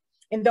are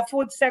in the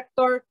food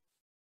sector,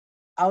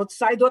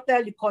 outside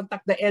hotel, you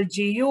contact the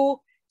LGU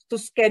to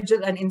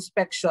schedule an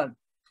inspection.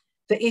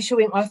 The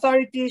issuing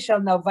authority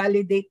shall now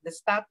validate the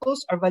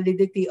status or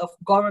validity of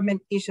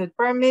government-issued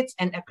permits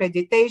and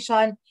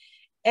accreditation.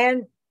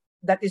 And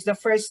that is the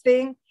first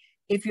thing.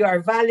 If you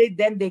are valid,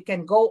 then they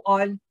can go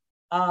on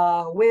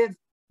with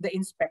the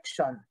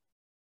inspection.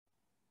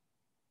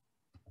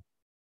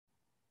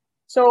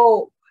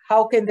 So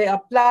how can they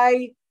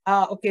apply?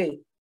 Okay,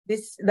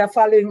 the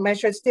following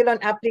measures still on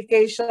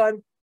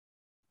application.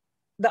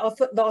 The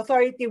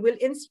authority will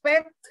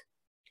inspect.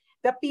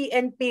 The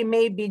PNP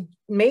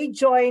may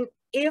join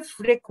if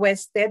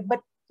requested,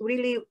 but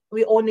really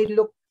we only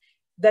look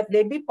that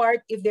they be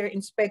part if they're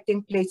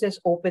inspecting places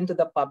open to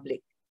the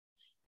public.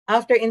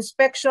 After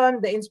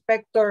inspection, the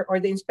inspector or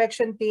the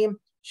inspection team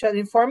shall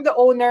inform the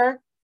owner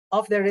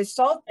of the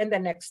result and the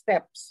next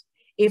steps.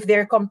 If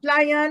they're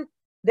compliant,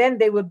 then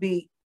they will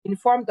be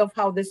informed of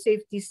how the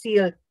safety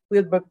seal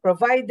will be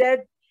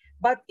provided.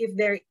 But if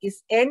there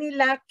is any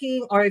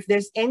lacking or if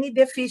there's any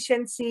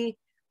deficiency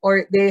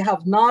or they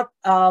have not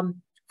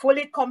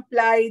fully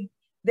complied,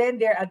 then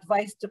they're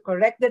advised to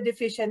correct the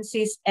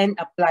deficiencies and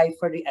apply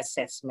for the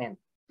assessment.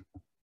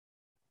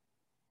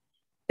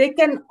 They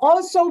can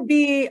also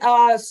be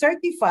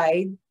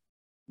certified,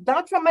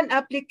 not from an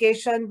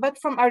application, but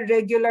from our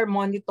regular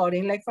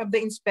monitoring, like from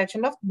the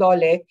inspection of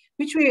DOLE,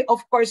 which we,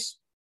 of course,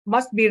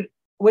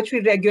 which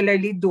we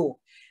regularly do.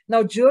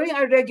 Now, during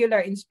our regular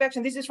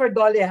inspection, this is for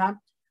DOLE, huh?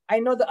 I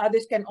know the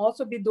others can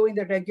also be doing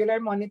the regular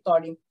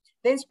monitoring.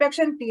 The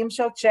inspection team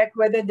shall check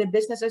whether the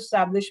business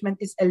establishment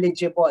is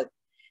eligible.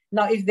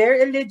 Now, if they're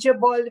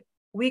eligible,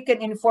 we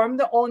can inform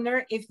the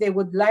owner if they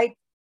would like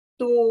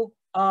to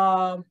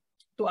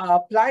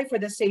apply for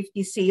the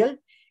safety seal,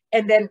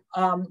 and then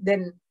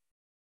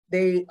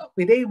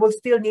they will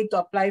still need to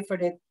apply for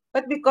it.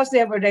 But because they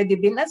have already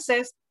been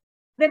assessed,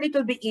 then it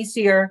will be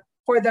easier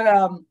for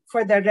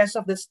the rest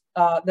of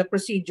the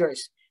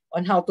procedures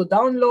on how to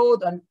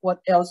download and what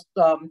else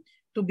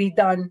to be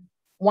done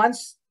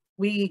once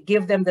we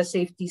give them the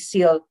safety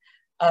seal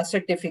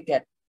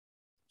certificate.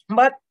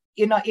 But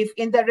if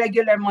in the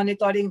regular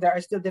monitoring there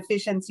are still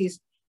deficiencies,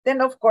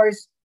 then of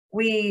course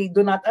we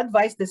do not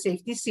advise the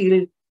safety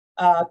seal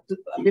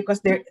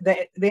because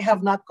they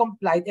have not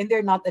complied and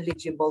they're not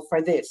eligible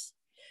for this.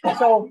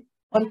 So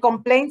on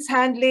complaints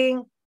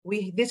handling,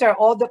 these are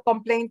all the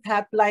complaint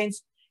hotlines.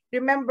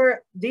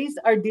 Remember, these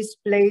are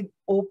displayed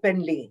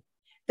openly.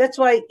 That's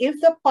why if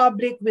the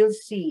public will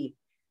see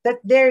that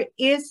there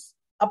is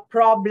a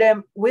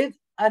problem with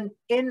an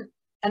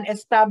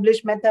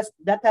establishment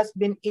that has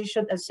been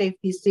issued a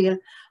safety seal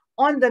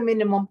on the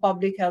minimum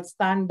public health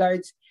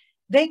standards,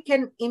 they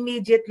can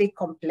immediately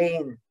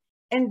complain.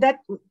 And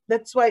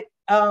that's why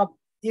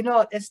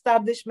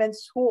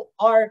establishments who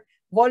are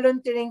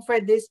volunteering for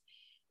this,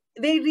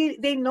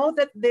 they know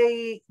that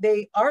they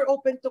are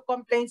open to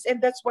complaints,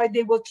 and that's why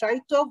they will try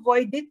to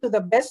avoid it to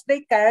the best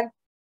they can,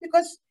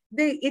 because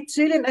it's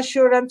really an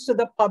assurance to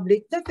the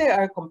public that they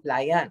are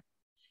compliant.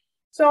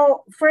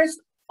 So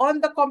first,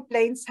 on the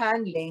complaints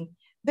handling,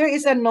 there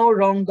is a no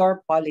wrong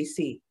door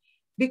policy,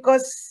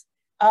 because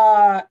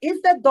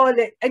if the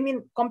DOLE,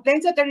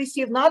 complaints that are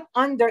received not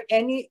under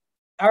any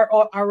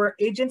our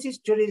agency's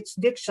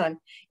jurisdiction,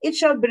 it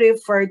shall be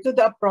referred to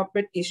the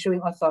appropriate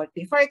issuing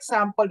authority. For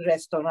example,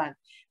 restaurant.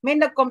 May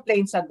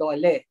nag-complain sa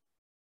DOLE.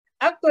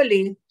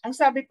 Actually, ang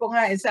sabi ko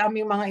nga sa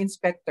aming mga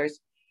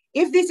inspectors,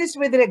 if this is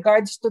with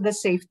regards to the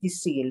safety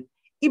seal,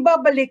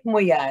 ibabalik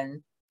mo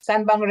yan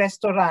saan bang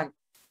restaurant.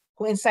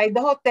 Kung inside the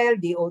hotel,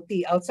 DOT.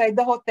 Outside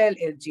the hotel,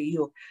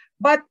 LGU.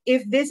 But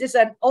if this is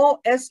an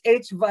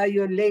OSH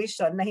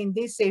violation na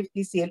hindi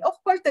safety seal, of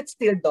course, that's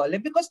still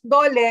DOLE. Because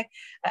DOLE,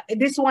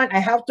 this one,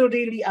 I have to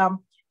really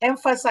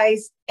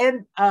emphasize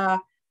and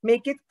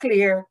make it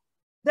clear,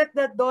 that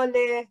the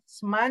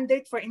DOLE's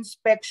mandate for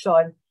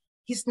inspection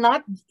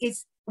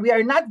we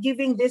are not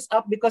giving this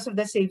up because of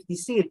the safety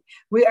seal.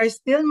 We are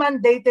still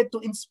mandated to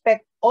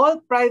inspect all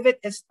private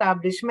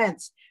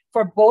establishments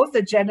for both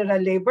the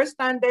general labor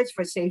standards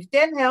for safety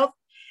and health,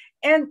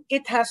 and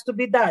it has to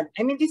be done.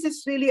 I mean, this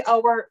is really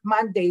our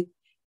mandate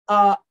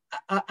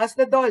as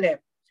the DOLE.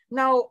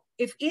 Now,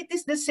 if it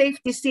is the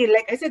safety seal,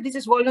 like I said, this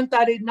is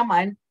voluntary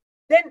naman,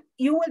 then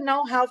you will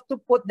now have to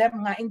put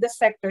them in the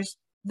sectors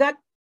that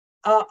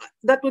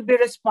would be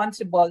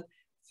responsible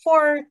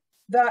for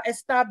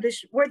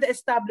where the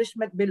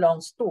establishment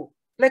belongs to.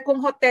 Like kung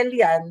hotel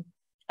yan,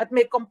 at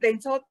may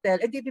complaint sa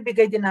hotel, edi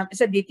bibigay din namin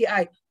sa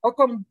DTI. Or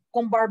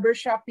kung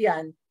barbershop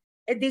yan,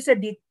 edi sa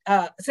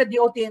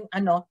DOT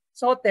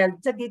sa hotel,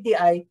 sa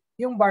DTI,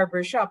 yung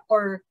barbershop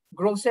or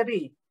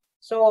grocery.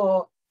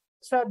 So,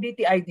 sa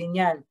DTI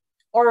din yan.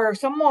 Or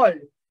sa mall.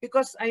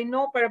 Because I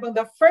know parang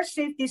the first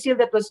safety seal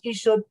that was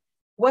issued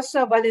was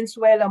sa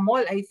Valenzuela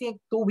Mall, I think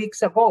 2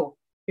 weeks ago.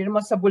 Pero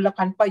sa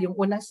Bulacan pa, yung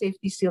unang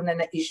safety seal na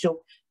na-issue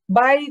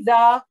by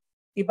the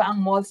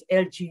Ibaang Malls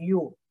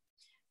LGU.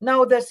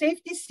 Now, the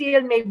safety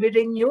seal may be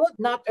renewed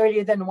not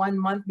earlier than 1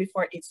 month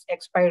before its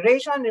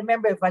expiration.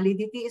 Remember,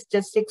 validity is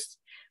just 6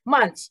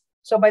 months.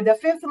 So by the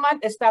 5th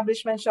month,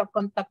 establishment shall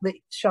contact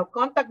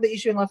the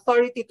issuing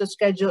authority to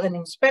schedule an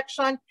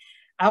inspection.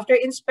 After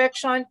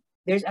inspection,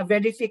 there's a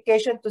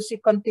verification to see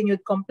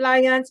continued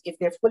compliance. If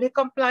they're fully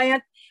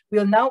compliant,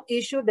 the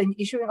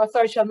issuing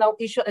authority shall now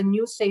issue a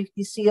new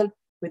safety seal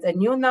with a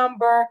new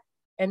number,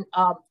 and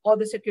all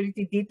the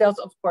security details,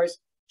 of course,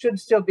 should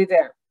still be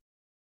there.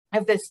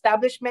 If the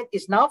establishment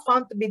is now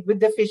found to be with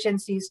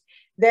deficiencies,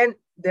 then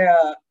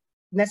the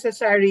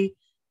necessary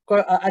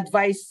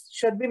advice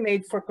should be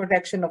made for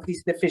correction of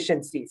these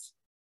deficiencies.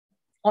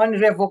 On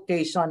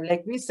revocation,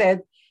 like we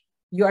said,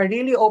 you are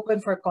really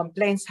open for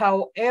complaints.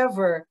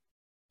 However,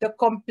 the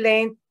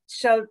complaint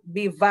shall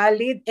be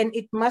valid and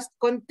it must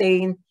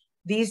contain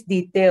these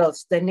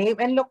details: the name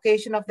and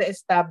location of the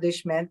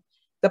establishment,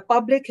 the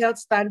public health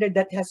standard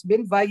that has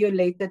been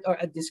violated or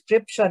a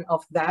description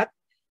of that,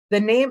 the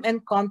name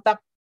and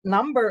contact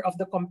number of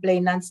the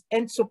complainants,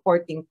 and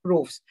supporting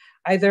proofs.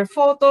 Either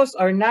photos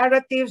or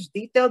narratives,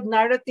 detailed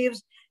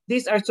narratives,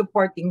 these are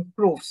supporting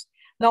proofs.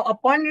 Now,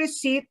 upon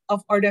receipt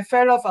of or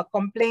referral of a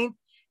complaint,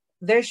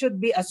 there should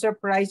be a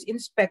surprise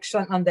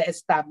inspection on the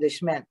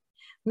establishment.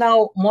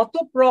 Now,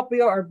 motu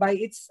proprio or by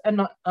its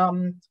on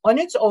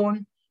its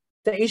own,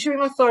 the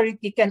issuing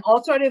authority can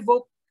also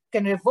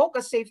revoke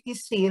a safety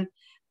seal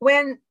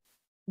when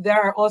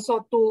there are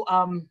also two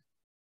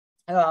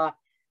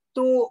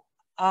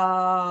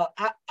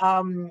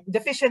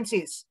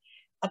deficiencies.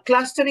 A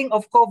clustering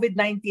of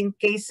COVID-19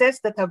 cases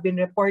that have been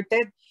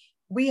reported.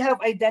 We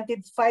have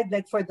identified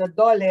that for the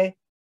DOLE,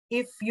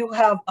 if you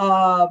have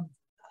a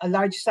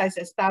large size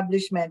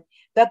establishment,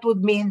 that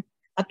would mean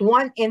at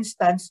one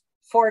instance,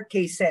 4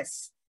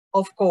 cases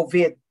of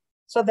COVID.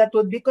 So that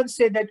would be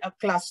considered a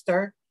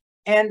cluster,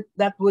 and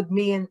that would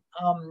mean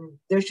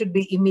there should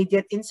be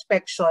immediate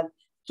inspection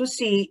to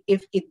see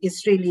if it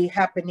is really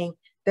happening,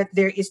 that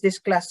there is this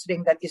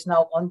clustering that is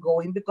now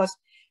ongoing, because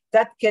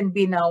that can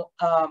be now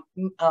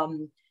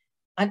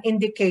an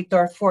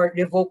indicator for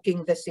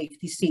revoking the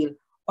safety seal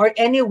or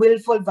any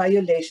willful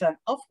violation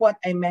of what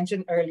I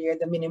mentioned earlier,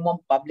 the minimum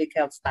public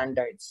health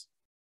standards.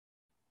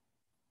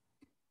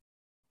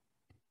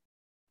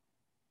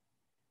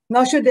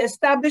 Now, should the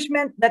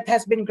establishment that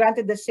has been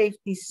granted the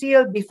safety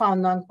seal be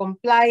found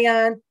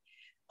non-compliant,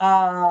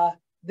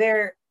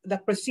 the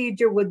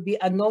procedure would be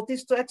a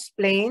notice to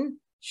explain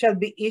shall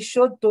be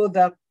issued to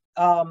the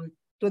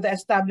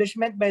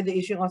establishment by the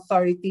issuing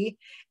authority,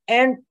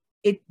 and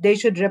they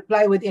should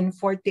reply within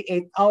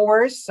 48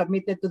 hours,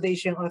 submitted to the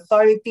issuing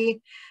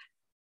authority.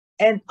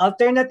 And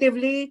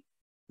alternatively,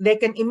 they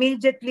can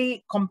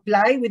immediately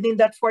comply within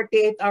that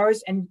 48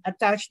 hours and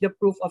attach the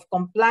proof of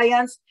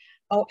compliance.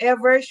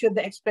 However, should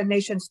the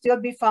explanation still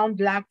be found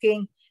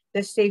lacking,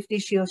 the safety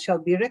seal shall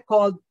be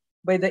recalled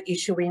by the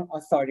issuing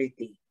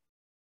authority.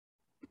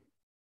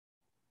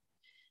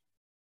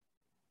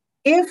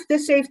 If the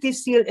safety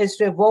seal is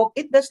revoked,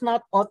 it does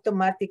not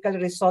automatically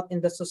result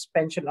in the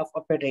suspension of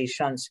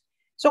operations.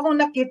 So kung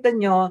nakita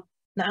nyo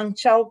na ang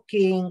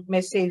Chowking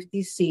may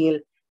safety seal,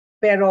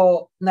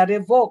 pero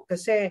na-revoke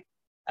kasi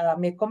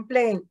may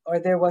complaint or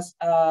there was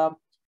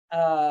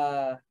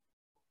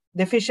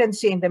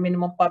deficiency in the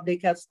minimum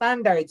public health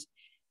standards.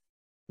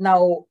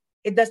 Now,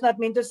 it does not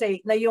mean to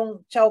say na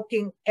yung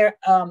Chowking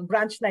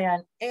branch na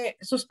yan,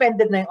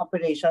 suspended na yung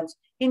operations.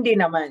 Hindi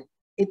naman.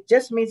 It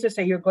just means to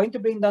say you're going to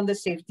bring down the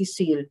safety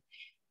seal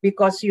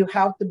because you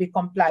have to be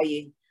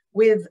complying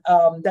with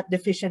that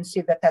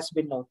deficiency that has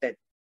been noted.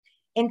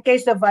 In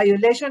case the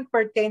violation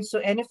pertains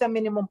to any of the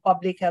minimum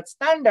public health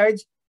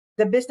standards,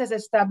 the business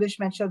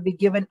establishment shall be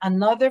given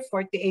another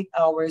 48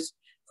 hours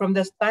from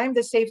the time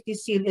the safety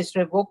seal is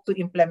revoked to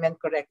implement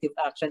corrective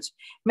actions.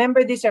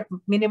 Remember, these are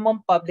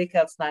minimum public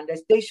health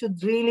standards. They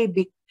should really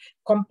be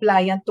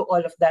compliant to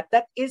all of that.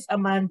 That is a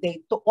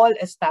mandate to all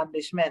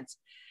establishments.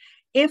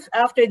 If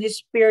after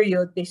this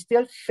period they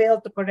still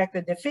fail to correct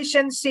the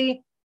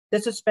deficiency, the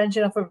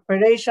suspension of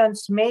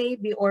operations may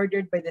be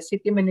ordered by the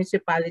city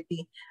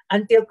municipality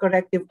until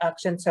corrective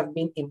actions have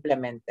been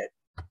implemented.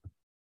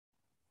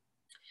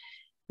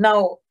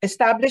 Now,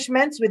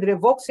 establishments with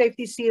revoked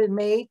safety seal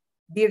may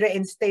be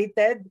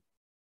reinstated,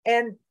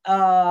 and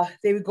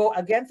they will go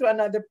again through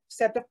another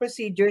set of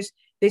procedures.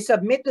 They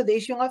submit to the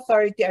issuing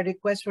authority a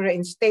request for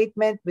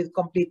reinstatement with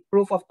complete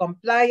proof of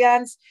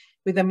compliance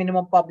with the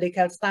minimum public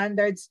health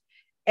standards,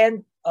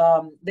 and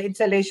the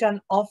installation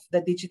of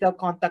the digital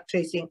contact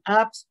tracing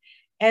apps.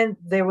 And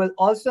there will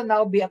also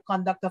now be a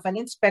conduct of an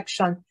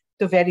inspection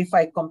to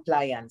verify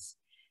compliance.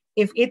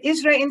 If it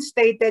is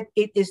reinstated,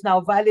 it is now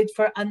valid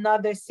for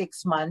another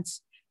 6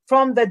 months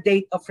from the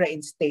date of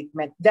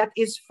reinstatement. That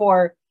is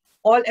for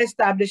all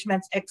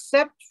establishments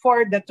except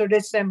for the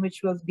tourism,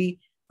 which will be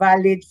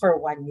valid for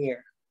 1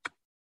 year.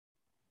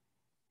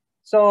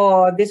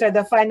 So these are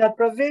the final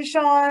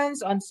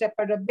provisions on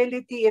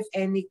separability. If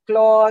any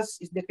clause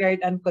is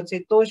declared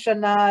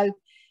unconstitutional,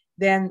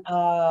 then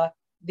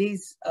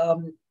these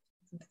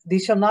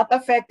shall not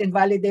affect,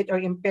 invalidate, or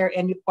impair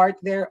any part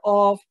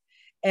thereof,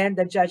 and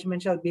the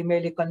judgment shall be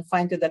merely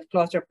confined to that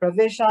clause or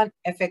provision.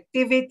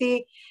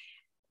 Effectivity.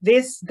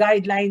 These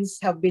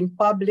guidelines have been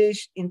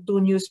published in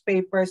 2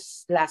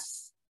 newspapers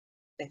last,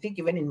 I think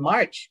even in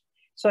March.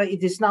 So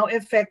it is now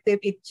effective.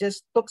 It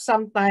just took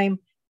some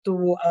time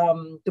to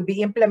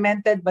be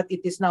implemented, but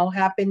it is now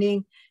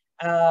happening.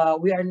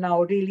 We are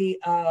now really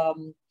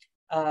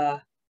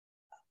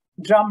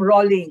drum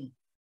rolling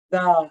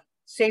the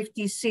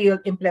safety seal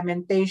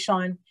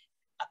implementation.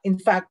 In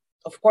fact,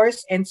 of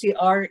course,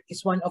 NCR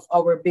is one of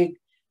our big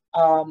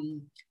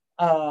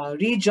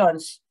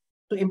regions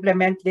to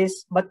implement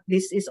this, but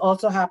this is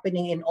also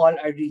happening in all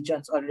our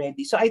regions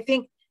already. So I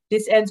think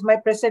this ends my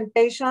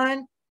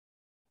presentation.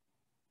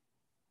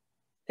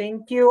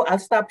 Thank you.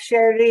 I'll stop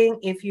sharing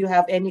if you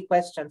have any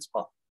questions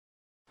po.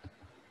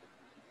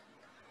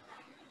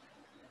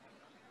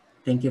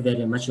 Thank you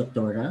very much,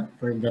 Doctora,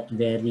 for that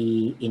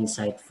very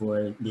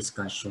insightful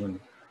discussion.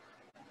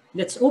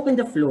 Let's open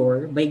the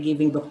floor by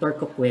giving Dr.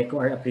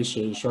 Cucueco our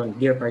appreciation.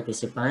 Dear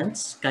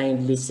participants,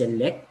 kindly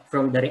select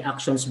from the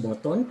reactions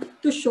button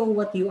to show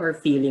what you are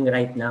feeling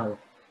right now.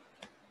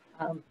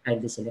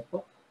 Kindly select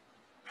po.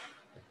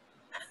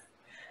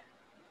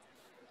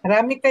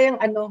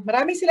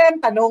 Marami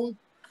silang tanong.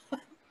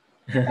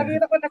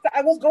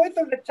 I was going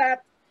through the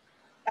chat.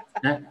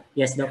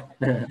 Yes, Doc.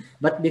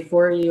 But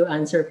before you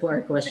answer po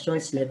our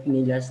questions, let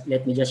me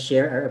just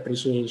share our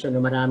appreciation.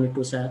 Marami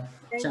po sa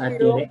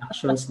ating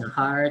reactions na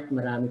heart,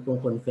 marami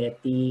pong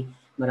confetti,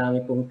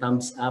 marami pong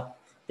thumbs up.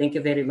 Thank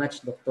you very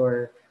much,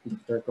 Dr.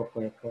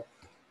 Cucueco.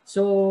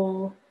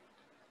 So,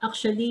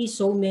 actually,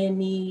 so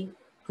many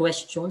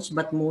questions,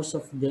 but most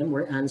of them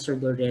were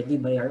answered already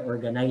by our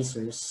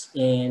organizers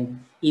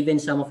and even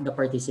some of the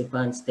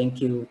participants.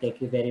 Thank you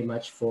very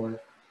much for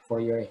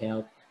your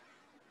help.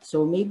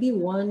 So maybe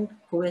one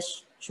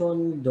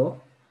question,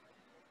 Doc,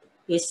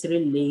 is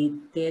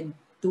related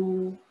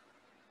to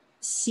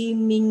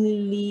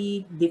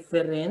seemingly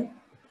different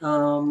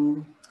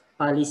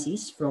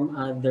policies from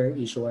other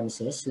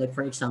issuances. Like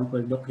for example,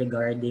 Doc,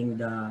 regarding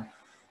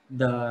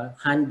the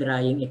hand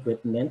drying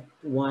equipment,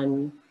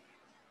 one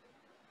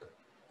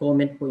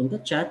comment po in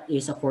the chat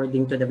is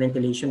according to the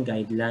ventilation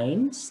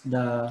guidelines,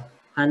 the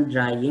hand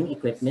drying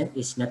equipment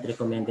is not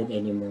recommended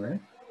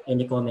anymore.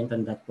 Any comment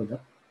on that po,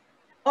 Doc?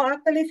 Oh,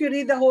 actually, if you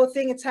read the whole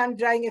thing, it's hand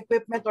drying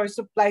equipment or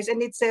supplies,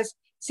 and it says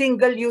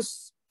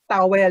single-use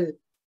towel.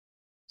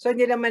 So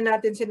hindi naman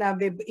natin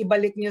sinabi,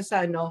 ibalik nyo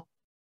sa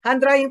hand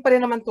drying pa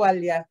rin naman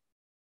tuwalya.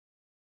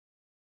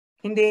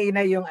 Hindi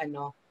na yung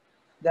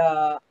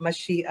the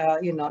machine,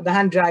 the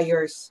hand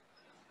dryers.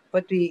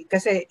 But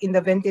kasi in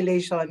the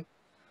ventilation,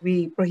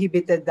 we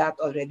prohibited that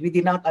already. We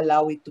did not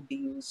allow it to be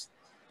used.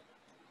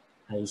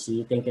 I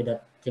see. Thank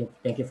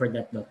you for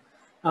that, Doc.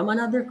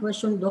 Another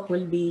question, Doc,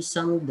 will be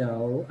some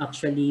daw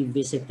actually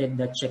visited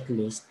the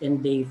checklist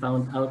and they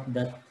found out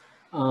that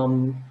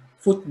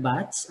foot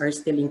baths are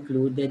still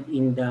included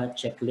in the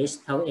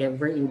checklist.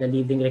 However, in the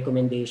living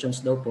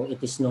recommendations daw po,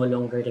 it is no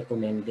longer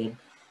recommended.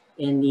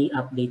 Any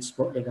updates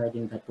po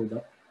regarding that po,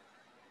 Doc?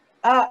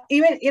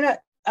 Even,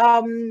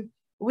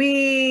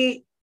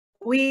 we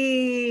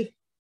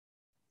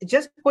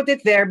just put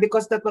it there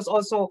because that was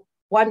also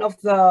one of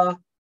the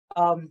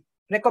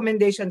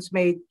recommendations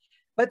made.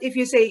 But if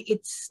you say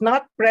it's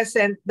not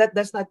present, that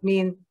does not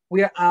mean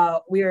we're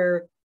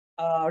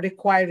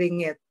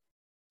requiring it.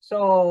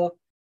 So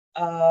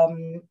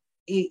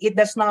it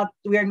does not.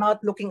 We are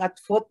not looking at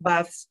foot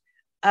baths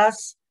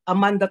as a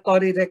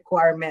mandatory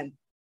requirement.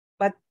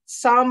 But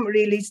some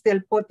really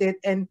still put it,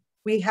 and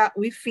we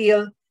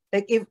feel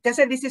like because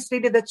this is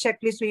really the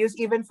checklist we use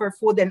even for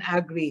food and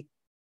agri,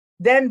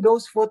 then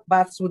those foot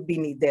baths would be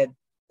needed.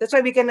 That's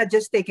why we cannot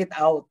just take it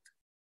out.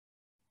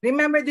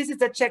 Remember, this is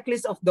the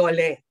checklist of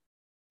DOLE.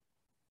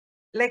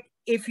 Like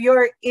if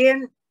you're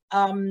in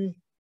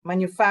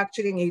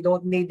manufacturing and you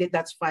don't need it,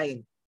 that's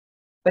fine.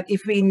 But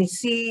if we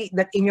see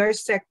that in your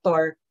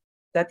sector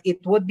that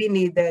it would be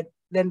needed,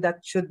 then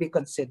that should be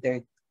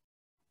considered.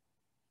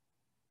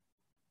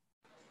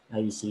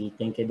 I see.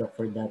 Thank you, Doc,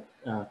 for that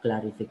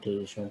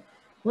clarification.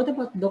 What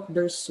about, Doc,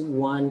 there's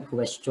one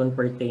question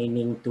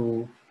pertaining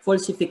to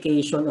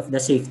falsification of the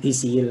safety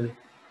seal.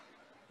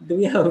 Do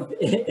we have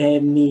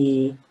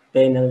any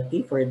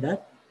penalty for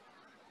that?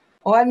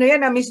 O ano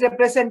yan,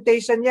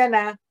 misrepresentation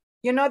yan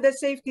You know, the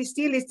safety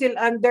seal is still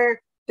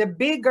under the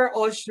bigger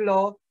OH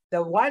law,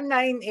 the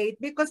 198,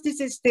 because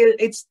this is still,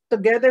 it's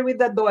together with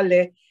the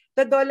DOLE.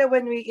 The DOLE,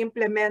 when we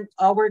implement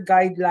our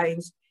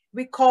guidelines,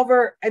 we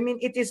cover, I mean,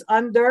 it is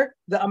under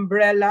the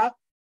umbrella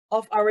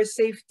of our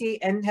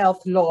safety and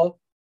health law,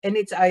 and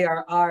it's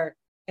IRR.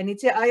 And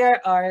it's the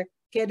IRR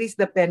carries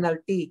the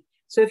penalty.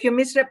 So if you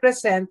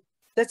misrepresent,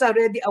 that's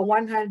already a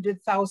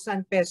 100,000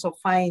 peso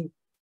fine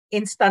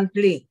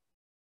instantly.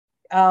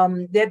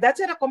 That's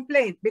not a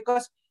complaint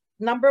because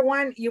number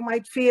one, you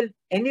might feel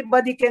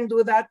anybody can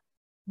do that.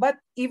 But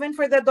even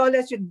for the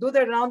DOLE, you do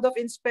the round of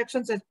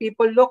inspections as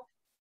people look,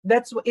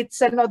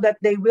 it's a no that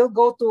they will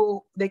go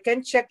to, they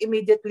can check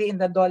immediately in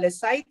the DOLE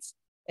sites.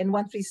 And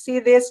once we see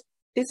this,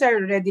 these are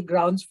already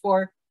grounds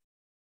for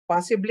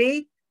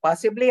possibly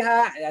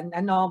and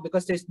no,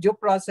 because there's due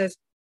process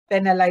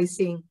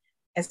penalizing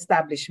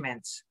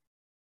establishments.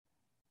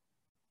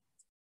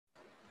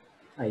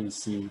 I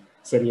see.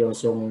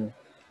 Seryosong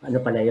ano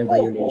pala yun,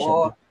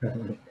 violation.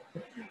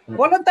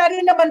 Voluntary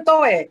naman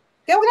to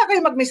Kaya wala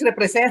kayo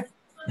mag-misrepresent.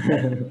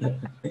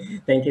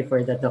 Thank you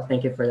for that, Doc.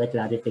 Thank you for the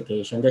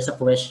clarification. There's a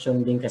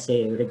question din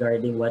kasi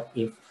regarding what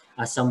if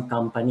some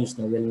companies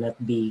will not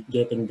be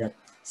getting that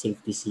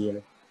safety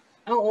seal.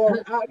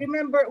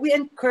 Remember, we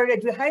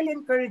highly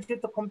encourage you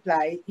to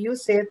comply,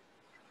 use it,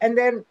 and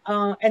then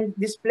and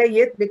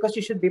display it because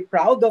you should be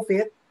proud of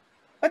it.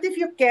 But if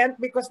you can't,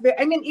 because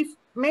if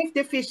may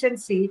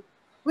deficiency,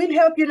 we'll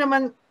help you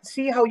naman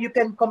see how you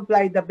can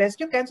comply the best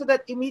you can so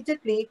that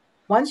immediately,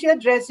 once you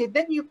address it,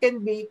 then you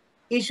can be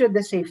issued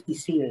the safety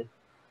seal.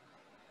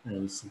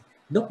 I see.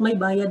 Dok, may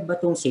bayad ba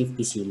tong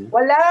safety seal?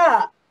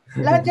 Wala.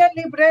 Lahat yan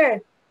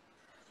libre.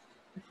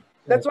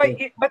 That's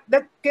okay.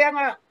 Kaya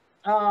nga,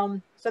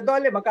 sa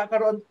DOLE,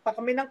 magkakaroon pa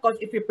kami ng cost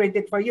if we print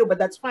it for you, but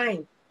that's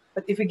fine.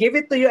 But if we give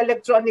it to you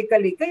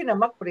electronically, kayo na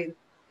mag-print.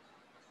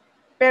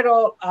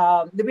 Pero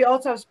we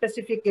also have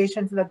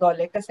specifications na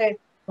DOLE kasi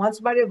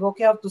once ma-revoke,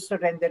 you have to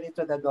surrender it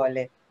to the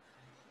DOLE.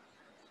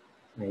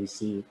 I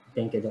see.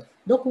 Thank you, Doc.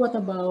 Doc, what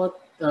about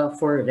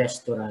for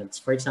restaurants?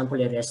 For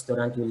example, a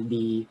restaurant will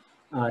be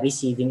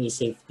receiving a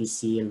safety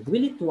seal.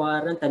 Will it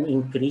warrant an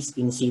increase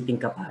in seating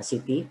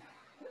capacity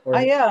or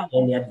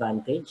any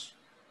advantage?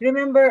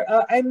 Remember,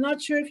 I'm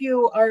not sure if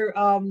you are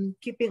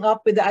keeping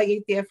up with the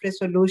IATF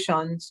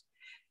resolutions.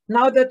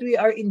 Now that we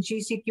are in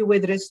GCQ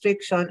with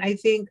restriction, I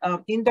think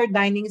indoor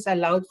dining is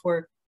allowed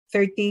for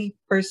 30%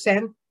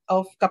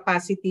 of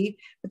capacity.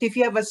 But if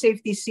you have a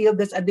safety seal,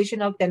 that's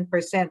additional 10%.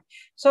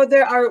 So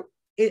there are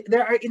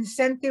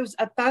incentives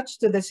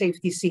attached to the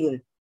safety seal.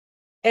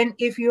 And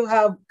if you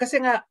have, kasi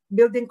nga,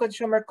 building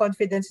consumer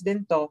confidence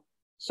din to.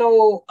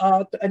 So,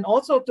 and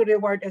also to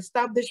reward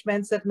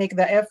establishments that make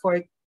the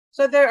effort.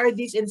 So there are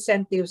these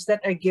incentives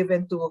that are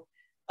given to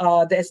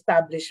the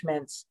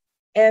establishments.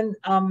 And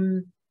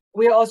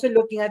we're also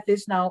looking at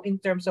this now in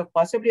terms of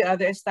possibly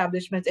other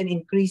establishments and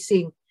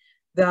increasing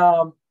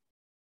the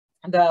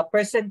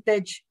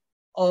percentage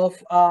of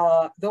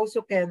those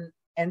who can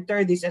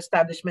enter these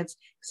establishments.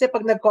 Kasi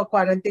pag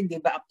nagko-quarantine, di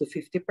ba, up to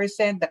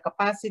 50% the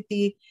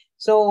capacity.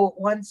 So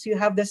once you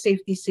have the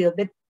safety seal,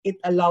 that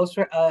it allows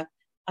for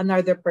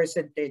another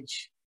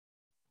percentage.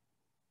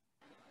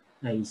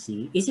 I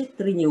see. Is it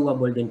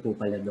renewable din po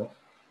pala, Doc?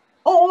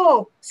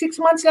 Oo, 6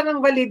 months lang ang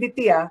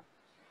validity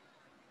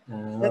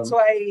That's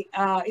why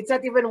it's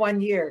not even 1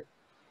 year.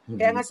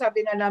 Kaya nga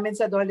sabi na namin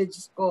sa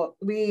DOLE-DOH ko,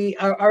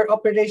 our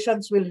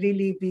operations will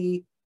really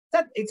be,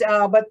 but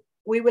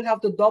we will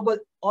have to double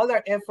all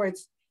our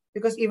efforts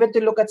because even to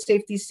look at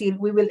safety seal,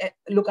 we will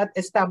look at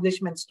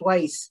establishments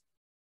twice.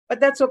 But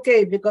that's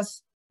okay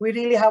because we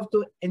really have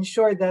to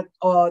ensure that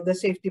the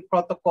safety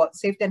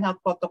and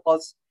health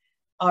protocols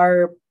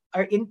are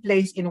in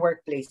place in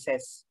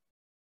workplaces.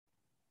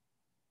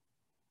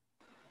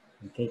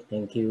 Okay,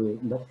 thank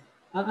you, Doc.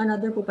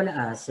 Another po pala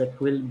aspect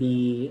will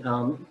be,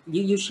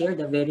 you shared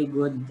a very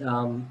good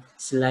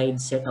slide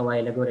set a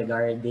while ago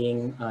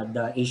regarding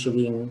the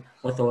issuing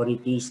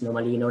authorities,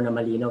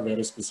 malinaw,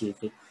 very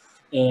specific.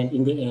 And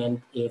in the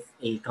end, if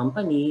a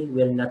company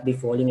will not be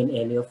falling in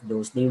any of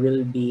those, they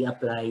will be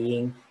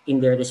applying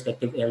in their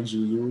respective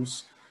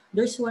LGUs.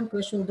 There's one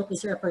question, Doc,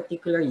 is there a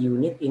particular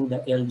unit in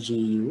the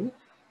LGU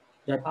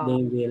that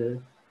they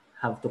will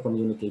have to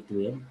communicate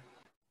with?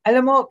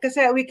 Alam mo,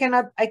 kasi I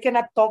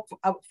cannot talk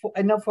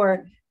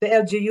for the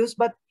LGUs,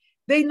 but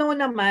they know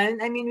naman.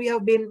 I mean, we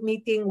have been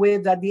meeting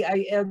with the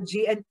DILG,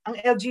 and ang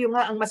LGU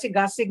nga ang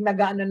masigasig na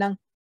gaano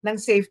ng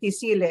safety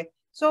seal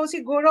So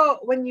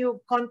siguro when you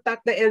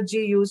contact the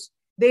LGUs,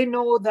 they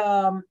know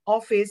the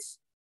office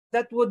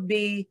that would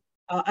be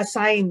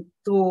assigned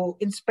to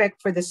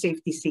inspect for the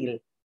safety seal.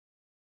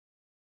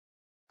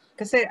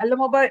 Kasi alam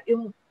mo ba,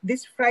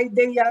 this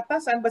Friday yata,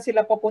 saan ba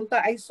sila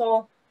papunta? I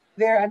saw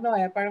their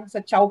parang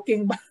sa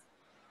Chowking ba?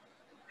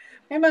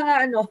 May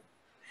mga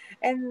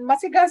And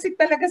masigasig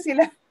talaga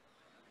sila.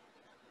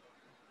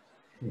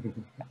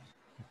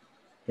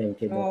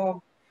 Thank you, Doc.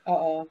 So,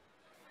 oo.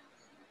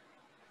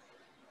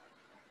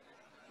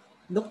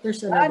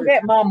 Doctors, Hindi,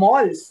 mga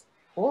malls.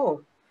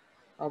 Oh.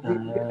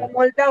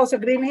 Mall daw sa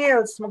Green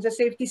Hills.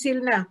 Magsa-safety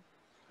seal na.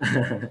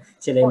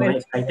 Sila yung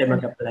mga excited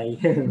mag-apply.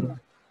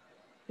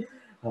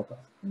 Okay.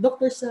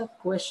 Doctor, sa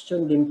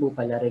question din po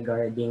pala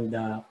regarding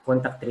the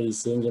contact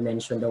tracing, you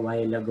mentioned a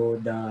while ago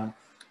the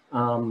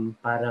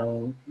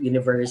parang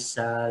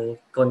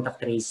universal contact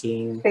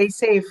tracing.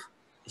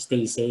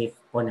 Stay safe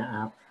po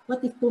na app.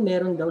 What if po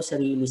meron daw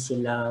sarili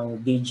silang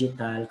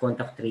digital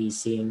contact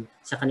tracing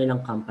sa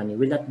kanilang company?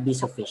 Will that be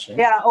sufficient?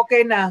 Yeah,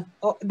 okay na.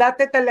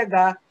 Dati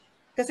talaga,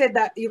 kasi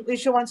yung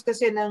issuance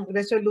kasi ng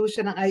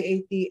resolution ng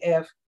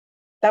IATF,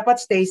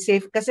 dapat stay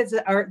safe kasi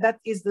that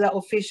is the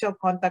official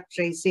contact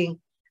tracing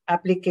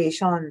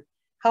application.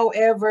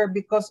 However,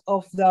 because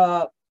of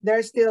there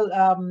are still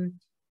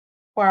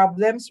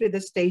problems with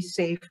the stay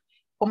safe,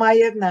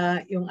 pumayag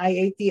na yung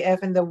IATF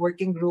and the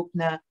working group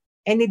na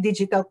any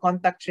digital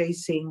contact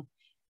tracing.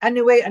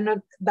 Anyway,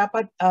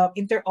 dapat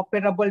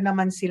interoperable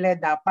naman sila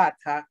dapat,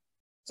 ha?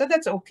 So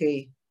that's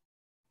okay.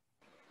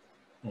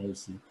 I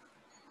see.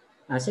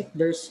 Asik,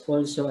 there's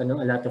also a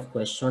lot of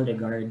question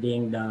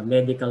regarding the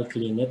medical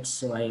clinics.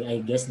 So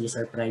I guess these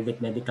are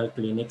private medical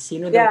clinics.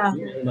 Sino daw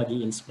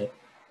mag-i-inspect?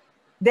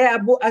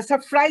 As a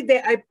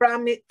Friday, I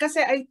promise, kasi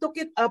I took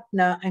it up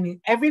na,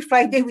 every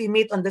Friday we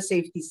meet on the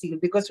safety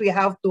seal because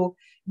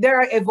there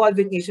are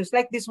evolving issues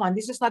like this one.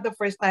 This is not the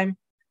first time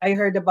I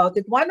heard about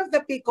it. One of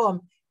the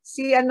PCOM,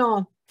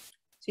 sa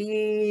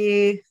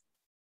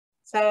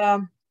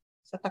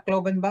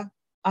Tacloban ba?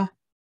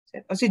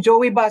 Si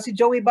Joey ba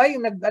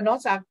yung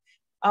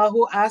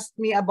who asked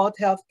me about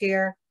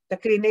healthcare, the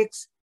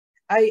clinics.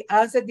 I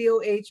asked the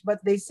DOH, but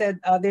they said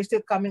they're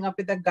still coming up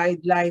with a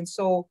guideline.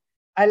 So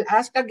I'll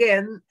ask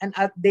again and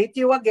update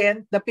you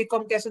again, the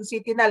PCOM Quezon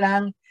City na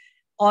lang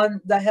on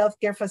the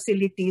healthcare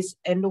facilities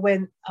and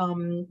when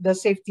the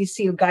safety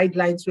seal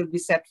guidelines will be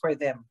set for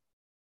them.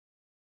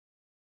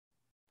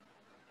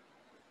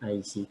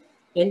 I see.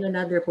 And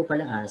another po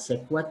pala,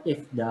 Asek, what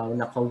if daw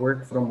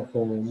naka-work from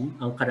home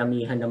ang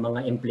karamihan ng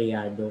mga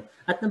empleyado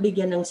at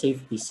nabigyan ng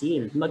safety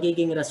seal?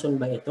 Magiging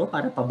rason ba ito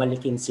para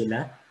pabalikin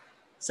sila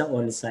sa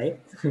on-site?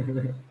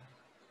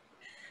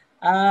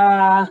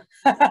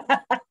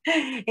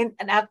 And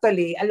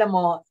actually, alam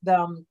mo,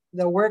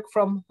 the work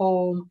from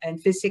home and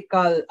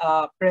physical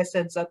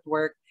presence at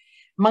work,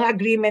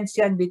 mga agreements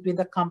yan between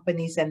the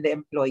companies and the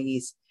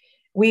employees.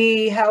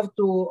 We have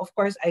to, of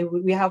course,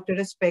 we have to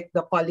respect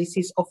the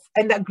policies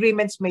and the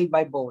agreements made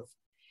by both.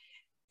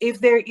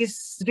 If there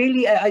is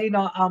really,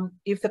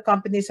 if the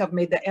companies have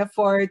made the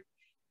effort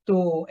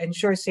to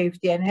ensure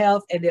safety and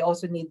health, and they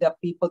also need the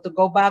people to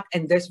go back,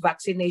 and there's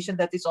vaccination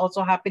that is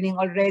also happening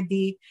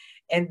already,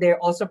 and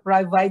they're also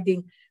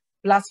providing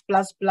plus.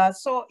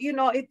 So,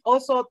 it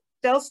also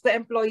tells the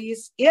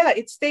employees, yeah,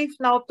 it's safe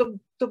now to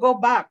go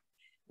back.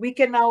 We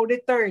can now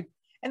return.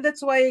 And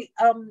that's why,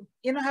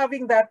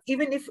 having that,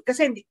 even if,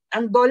 kasi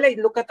ang DOLE,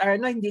 look at our,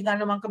 hindi nga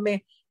naman kami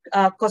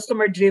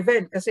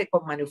customer-driven kasi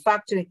kung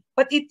manufacturing,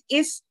 but it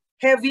is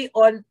heavy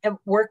on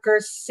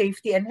workers'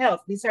 safety and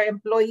health. These are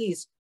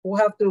employees who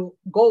have to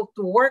go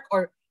to work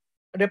or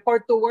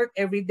report to work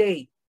every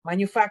day.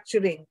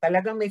 Manufacturing,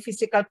 talagang may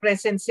physical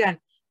presence yan.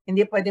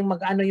 Hindi pwedeng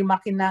mag-ano yung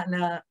makina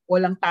na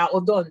walang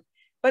tao doon.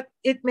 But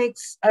it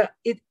makes,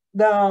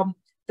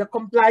 the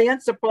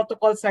compliance, the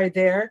protocols are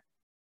there,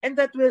 and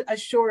that will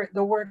assure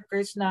the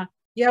workers na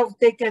you have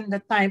taken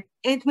the time,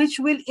 and which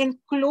will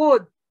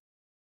include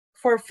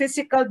for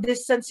physical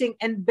distancing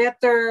and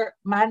better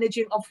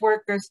managing of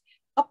workers,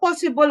 a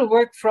possible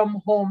work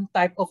from home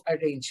type of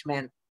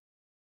arrangement.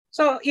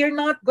 So you're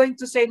not going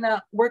to say na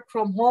work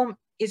from home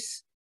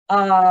is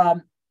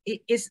an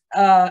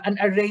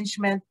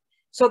arrangement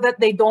so that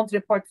they don't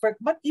report work.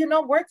 But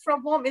work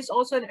from home is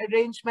also an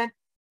arrangement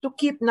to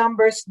keep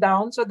numbers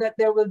down so that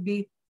there will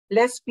be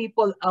less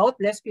people out.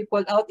 Less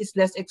people out is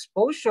less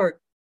exposure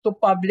to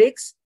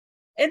publics.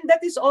 And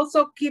that is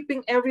also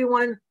keeping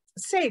everyone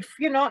safe,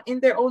 in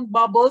their own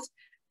bubbles.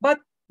 But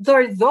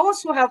there are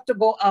those who have to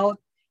go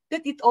out,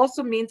 that it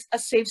also means a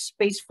safe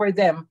space for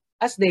them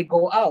as they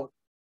go out.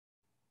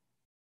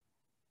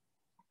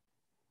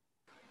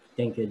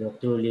 Thank you, Doc.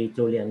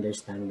 Truly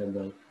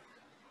understandable.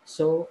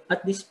 So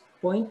at this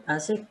point,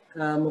 Asik,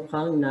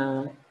 mukhang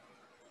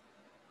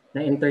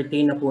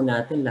na-entertain na po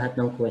natin lahat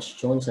ng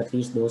questions. At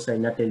least those are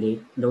not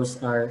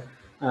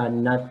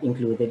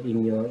included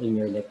in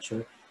your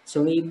lecture.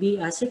 So maybe,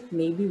 Asik,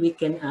 we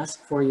can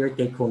ask for your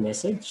take-home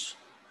message.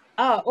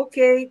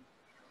 Okay.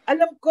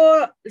 Alam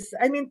ko,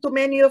 to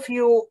many of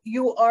you,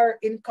 you are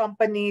in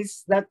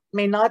companies that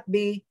may not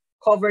be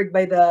covered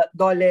by the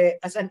DOLE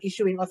as an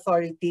issuing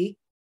authority.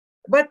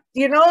 But,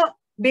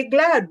 be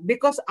glad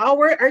because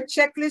our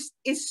checklist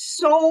is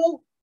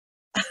so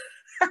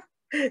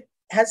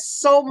has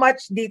so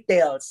much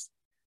details.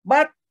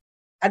 But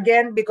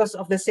again, because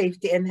of the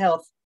safety and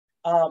health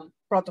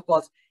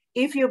protocols,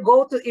 if you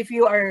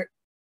are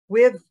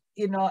with,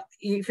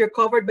 if you're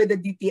covered by the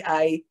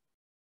DTI,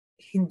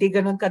 hindi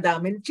ganun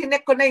kadami.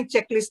 Chinek ko na yung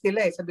checklist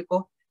nila eh. Sabi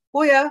ko,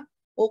 kuya,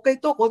 okay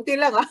to, konti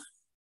lang ah.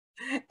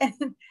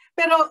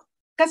 Pero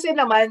kasi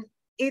naman,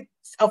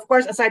 it's, of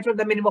course, aside from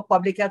the minimum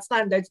public health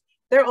standards,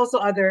 there are also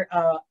other,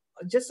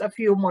 just a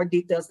few more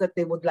details that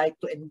they would like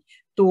to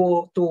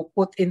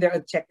put in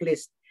their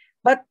checklist.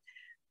 But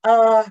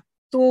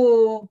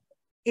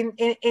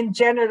in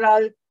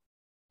general,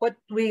 what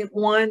we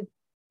want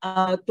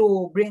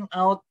to bring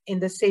out in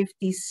the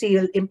safety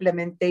seal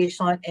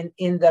implementation and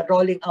in the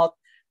rolling out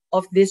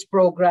of this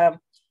program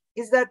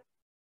is that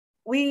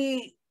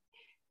we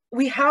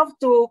have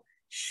to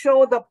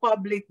show the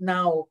public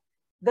now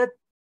that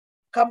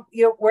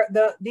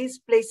these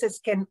places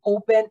can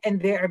open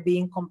and they are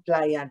being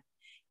compliant.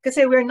 Because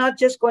we're not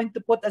just going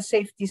to put a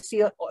safety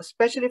seal,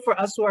 especially for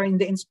us who are in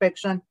the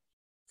inspection,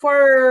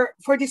 for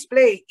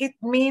display. It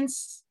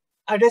means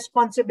a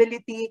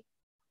responsibility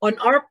on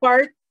our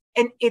part,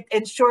 and it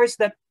ensures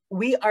that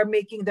we are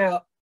making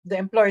the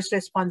employers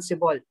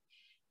responsible.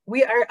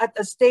 We are at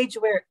a stage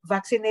where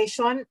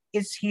vaccination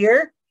is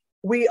here.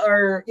 We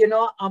are,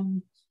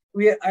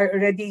 we are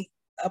already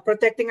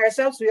protecting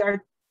ourselves. We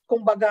are,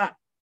 kumbaga,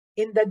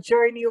 in the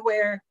journey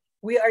where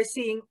we are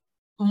seeing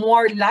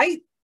more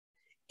light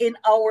in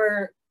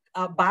our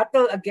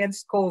battle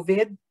against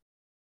COVID,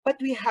 but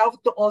we have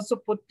to also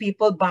put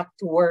people back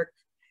to work,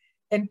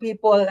 and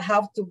people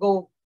have to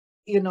go,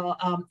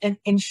 and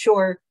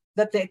ensure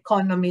that the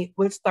economy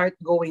will start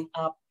going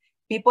up.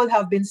 People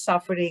have been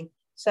suffering.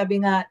 Sabi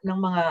nga ng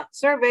mga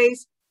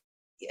surveys,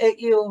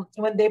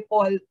 when they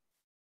poll,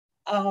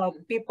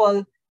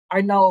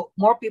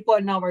 more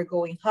people now are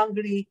going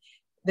hungry.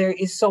 There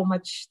is so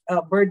much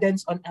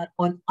burdens on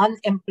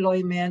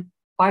unemployment,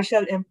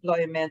 partial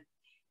employment,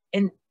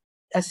 and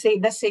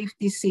the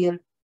safety seal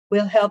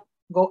will help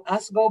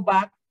us go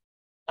back.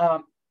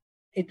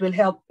 It will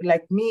help,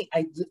 like me,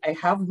 I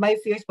have my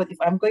fears, but if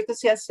I'm going to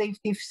see a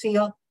safety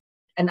seal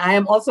and I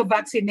am also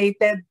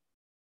vaccinated,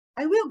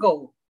 I will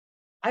go.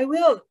 I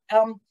will.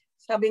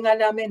 Sabi nga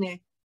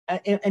namin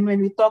and when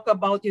we talk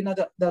about,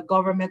 the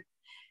government,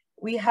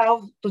 we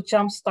have to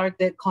jumpstart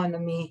the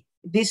economy.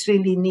 This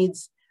really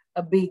needs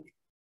a big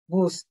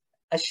boost,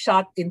 a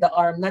shot in the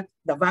arm. Not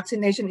the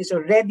vaccination is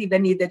already the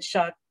needed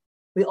shot.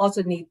 We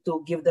also need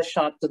to give the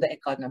shot to the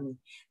economy.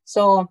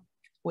 So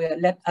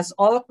let us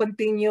all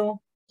continue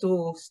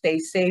to stay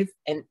safe,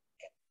 and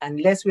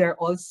unless we are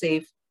all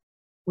safe,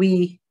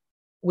 we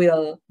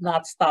will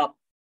not stop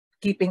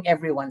keeping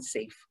everyone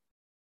safe.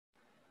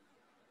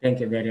 Thank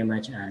you very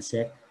much,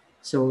 Asek.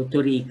 So to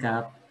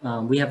recap,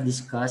 we have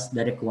discussed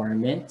the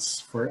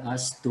requirements for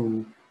us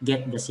to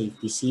get the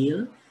safety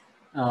seal.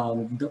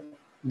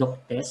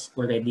 Doc Tess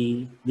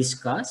already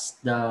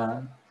discussed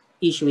the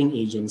issuing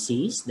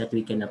agencies that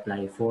we can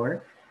apply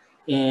for,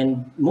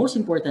 and most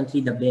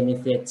importantly, the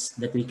benefits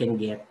that we can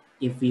get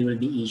if we will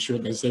be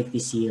issued a safety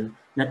seal,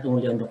 not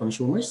only on the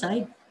consumer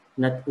side,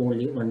 not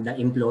only on the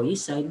employee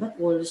side, but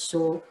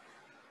also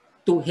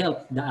to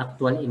help the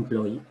actual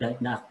employee, the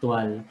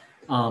actual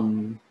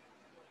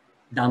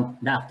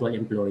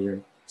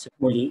employer. So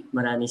muli,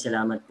 maraming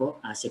salamat po,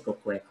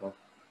 Cucueco.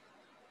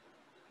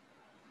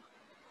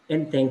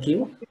 And thank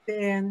you.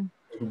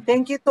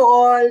 Thank you to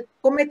all.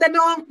 Kung may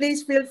tanong,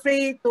 please feel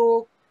free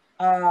to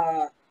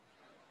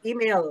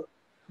email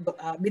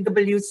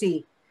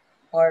BWC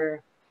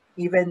or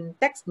even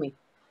text me.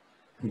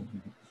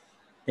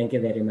 Thank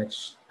you very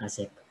much,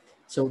 Asek.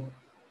 So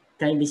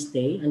kindly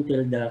stay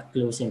until the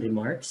closing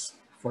remarks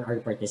for our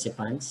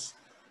participants.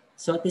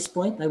 So at this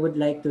point, I would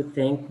like to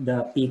thank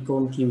the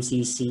PCOM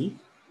QCC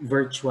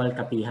virtual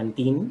Kapihang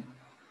team.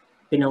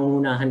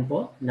 Pinangunahan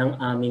po ng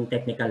aming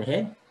technical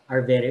head,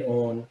 our very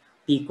own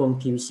PCOM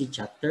QC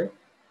chapter,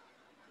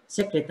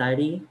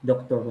 Secretary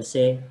Dr.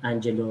 Jose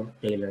Angelo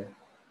Taylor.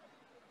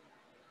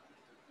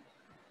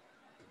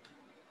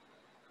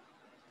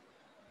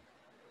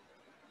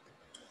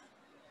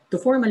 To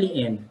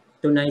formally end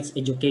tonight's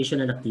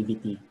educational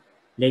activity,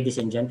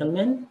 ladies and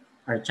gentlemen,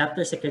 our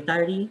chapter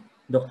secretary,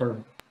 Dr.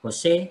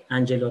 Jose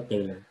Angelo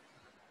Taylor.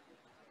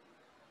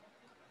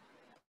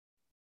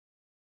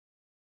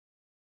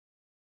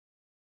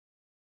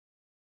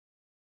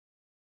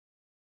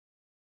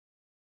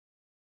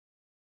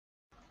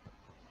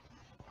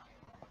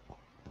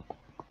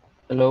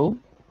 Hello,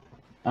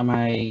 am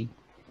I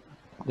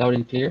loud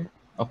and clear?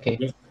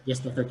 Okay. Yes,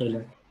 Dr.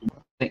 Taylor.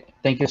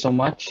 Thank you so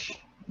much,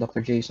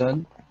 Dr.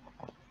 Jason.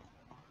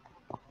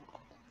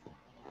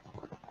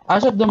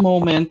 As of the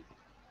moment,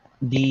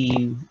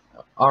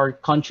 our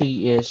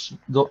country is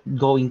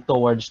going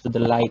towards to the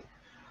light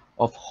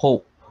of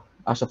hope.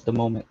 As of the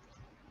moment,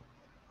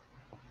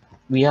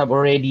 we have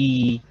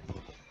already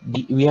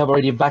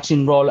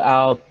vaccine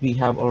rollout. We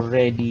have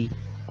already,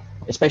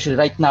 especially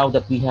right now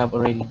that we have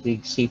already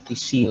the safety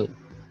seal.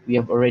 We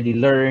have already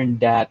learned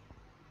that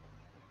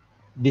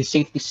the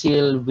safety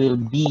seal will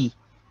be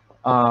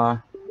a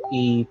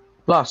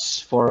plus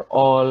for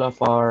all of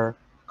our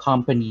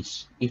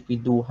companies if we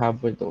do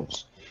have with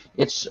those.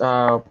 It's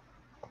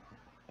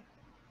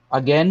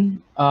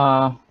again,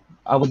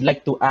 I would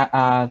like to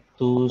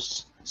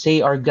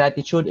say our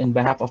gratitude in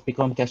behalf of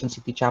PCOM Quezon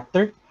City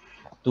chapter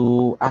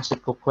to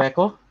ASIC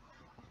Cucueco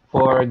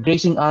for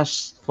gracing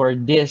us for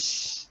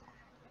this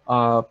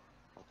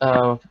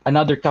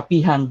another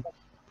Kapihang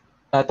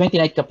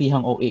 29th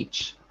Kapihang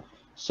OH.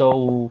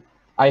 So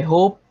I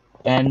hope,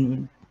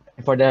 and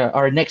for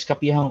our next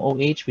Kapihang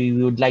OH, we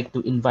would like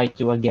to invite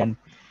you again.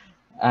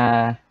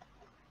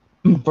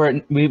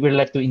 We would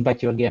like to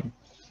invite you again.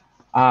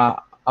 I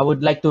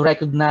would like to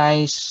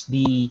recognize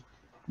the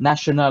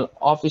national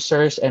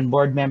officers and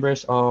board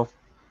members of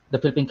the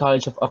Philippine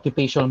College of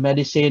Occupational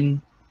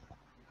Medicine,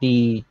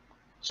 the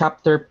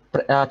chapter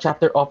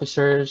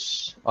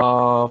officers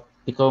of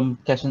PCOM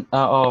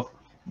of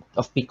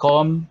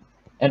PCOM,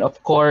 and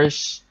of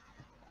course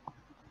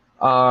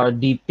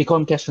the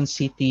PCOM Quezon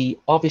City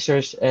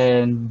officers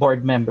and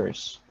board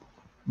members.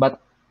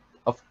 But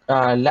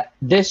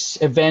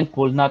this event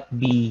will not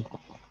be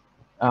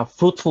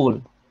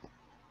fruitful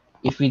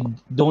if we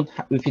don't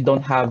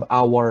have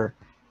our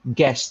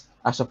guests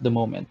as of the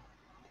moment.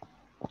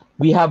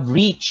 We have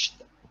reached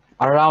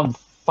around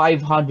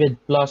 500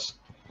 plus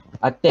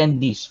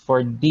attendees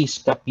for this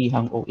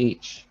Kapihang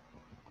OH.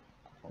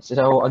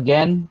 So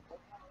again,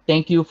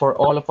 thank you for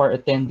all of our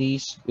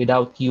attendees.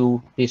 Without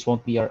you, this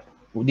won't be a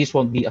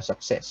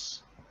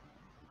success.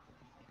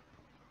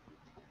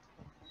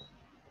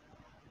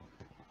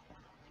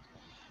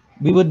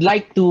 We would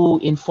like to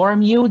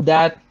inform you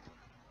that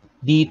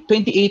the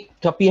 28th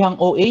Kapihang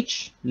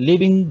OH,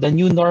 Living the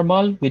New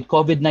Normal with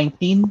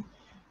COVID-19,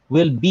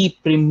 will be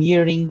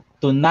premiering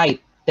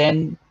tonight,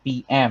 10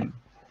 p.m.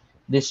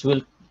 This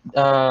will,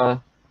 and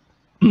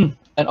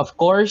of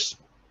course,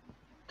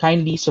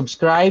 kindly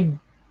subscribe,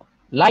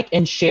 like,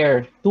 and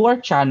share to our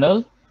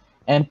channel,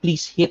 and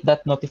please hit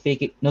that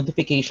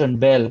notification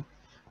bell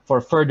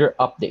for further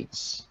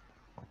updates.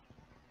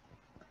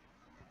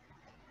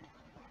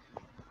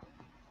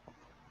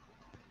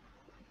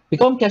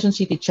 PCOM Quezon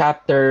City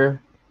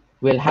chapter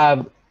will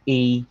have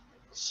a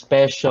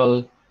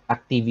special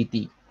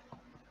activity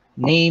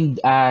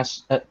named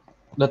as that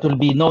will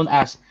be known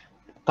as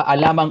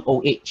Kaalamang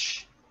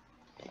OH.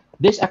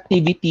 This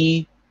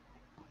activity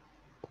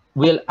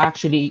will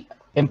actually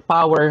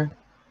empower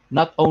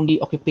not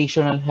only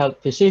occupational health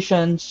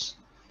physicians,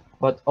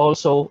 but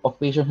also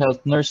occupational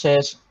health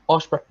nurses,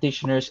 OSH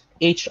practitioners,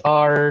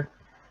 HR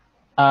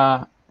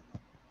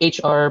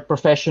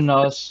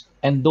professionals,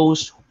 and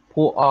those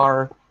who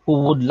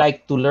would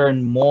like to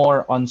learn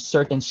more on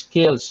certain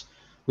skills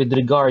with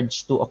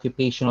regards to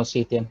occupational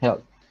safety and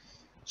health.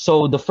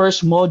 So the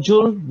first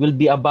module will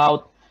be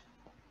about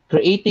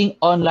creating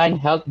online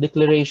health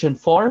declaration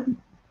form.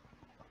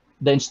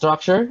 The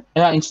instructor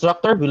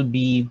will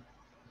be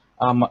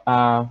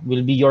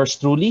yours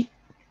truly.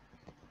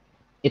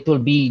 It will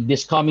be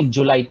this coming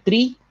July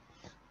 3,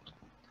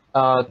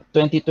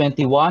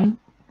 2021,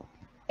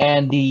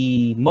 and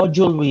the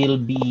module will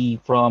be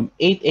from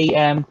 8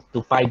 a.m.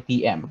 to 5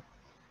 p.m.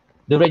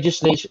 The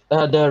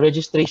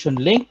registration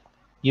link,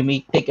 you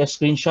may take a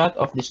screenshot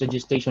of this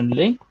registration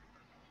link,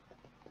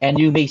 and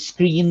you may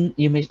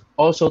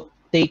also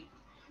take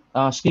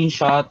a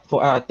shot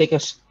for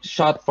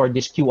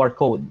this QR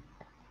code.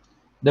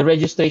 The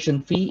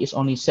registration fee is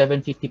only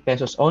 750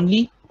 pesos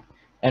only,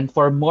 and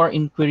for more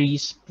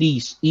inquiries,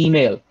 please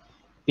email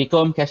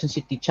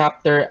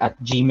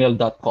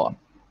picomquezoncitychapter@gmail.com.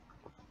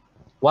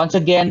 Once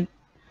again,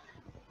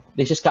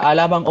 this is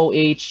Kaalamang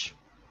OH,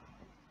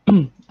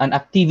 an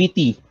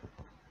activity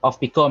of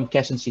PCOM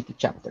Quezon City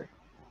chapter.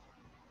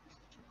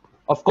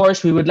 Of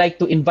course, we would like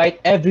to invite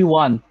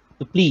everyone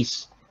to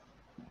please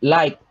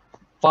like,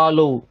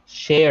 follow,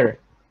 share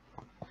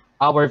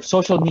our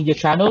social media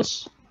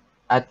channels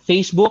at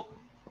Facebook,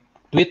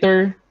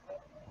 Twitter,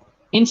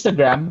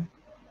 Instagram,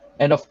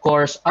 and of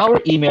course,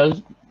 our email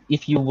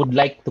if you would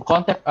like to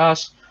contact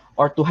us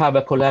or to have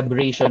a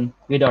collaboration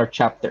with our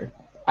chapter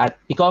at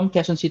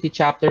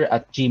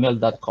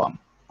picomquezoncitychapter@gmail.com.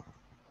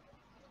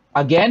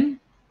 Again,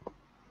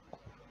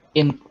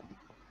 in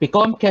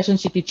PCOM Quezon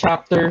City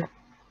chapter,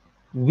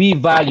 we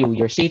value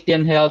your safety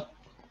and health.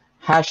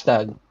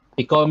 Hashtag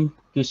PCOM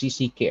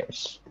QCC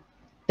cares.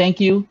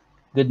 Thank you,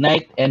 good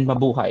night, and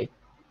mabuhay.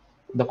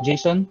 Doc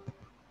Jason,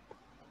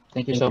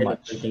 thank you so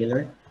much. Dr.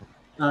 Taylor.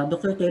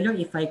 Dr. Taylor,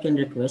 if I can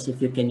request,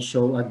 if you can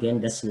show again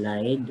the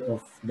slide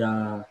of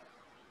the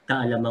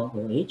Kaalamang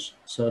OH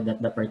so that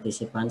the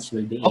participants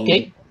will be able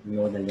to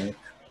know the link.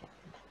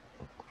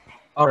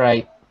 All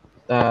right.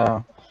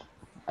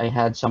 I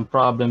had some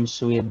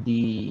problems with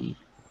the...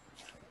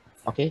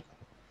 Okay.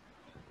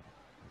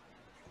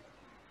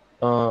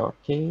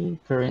 Okay,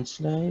 current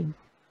slide.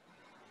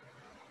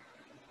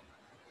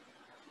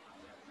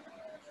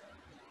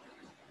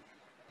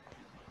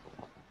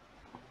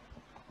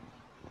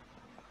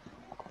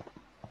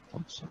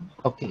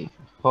 Okay,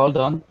 hold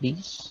on,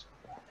 please.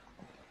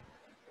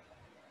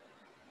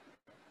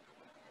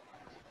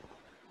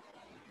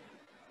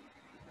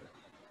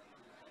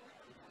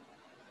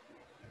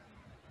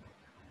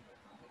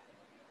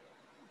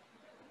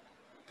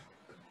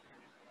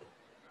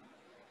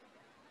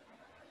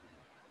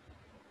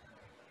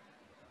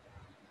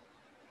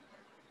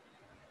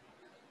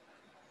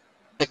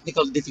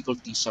 technical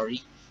difficulty, sorry.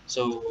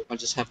 So I'll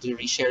just have to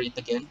reshare it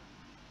again.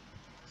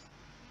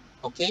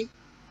 Okay.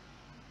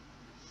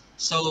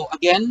 So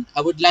again,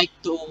 I would like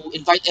to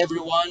invite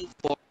everyone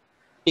for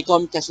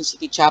PCOM Quezon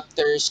City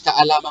chapter's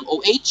Kaalamang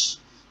OH.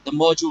 The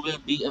module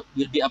will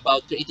be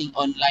about creating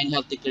online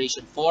health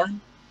declaration form.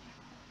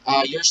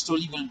 Yours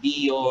truly will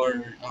be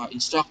your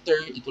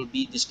instructor. It will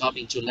be this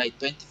coming July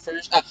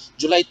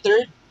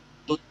 3rd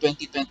to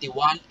 2021,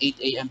 8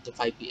 a.m. to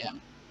 5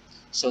 p.m.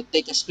 So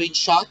take a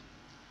screenshot,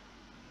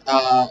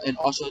 and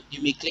also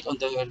you may click on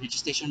the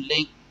registration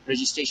link.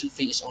 Registration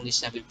fee is only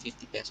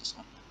 750 pesos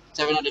only.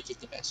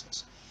 750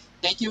 pesos.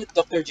 Thank you,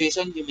 Dr.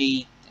 Jason.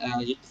 The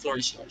floor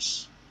is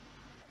yours.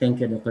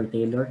 Thank you, Dr.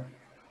 Taylor.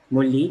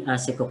 Muli,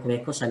 si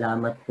Cucueco,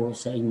 salamat po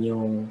sa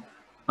inyong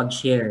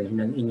pag-share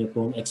ng inyong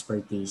pong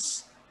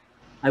expertise.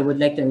 I would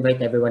like to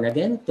invite everyone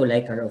again to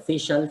like our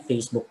official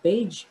Facebook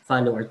page,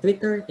 follow our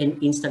Twitter and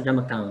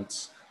Instagram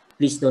accounts.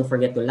 Please don't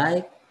forget to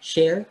like,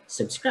 share,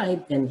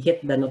 subscribe, and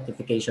hit the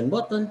notification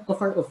button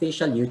of our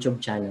official YouTube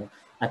channel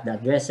at the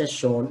addresses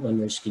shown on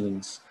your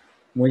screens.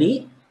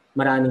 Muli,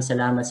 maraming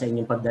salamat sa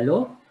inyong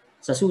pagdalo.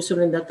 Sa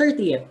susunod na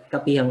 30th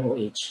Kapihang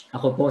OH,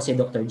 ako po si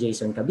Dr.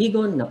 Jason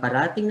Cabigon na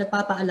parating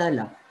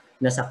nagpapaalala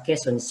na sa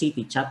Quezon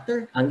City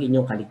chapter ang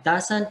inyong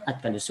kaligtasan at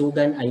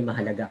kalusugan ay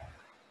mahalaga.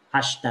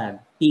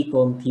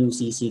 #PCOM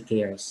QCC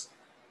cares.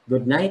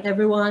 Good night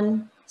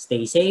everyone,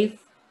 stay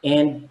safe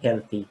and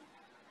healthy.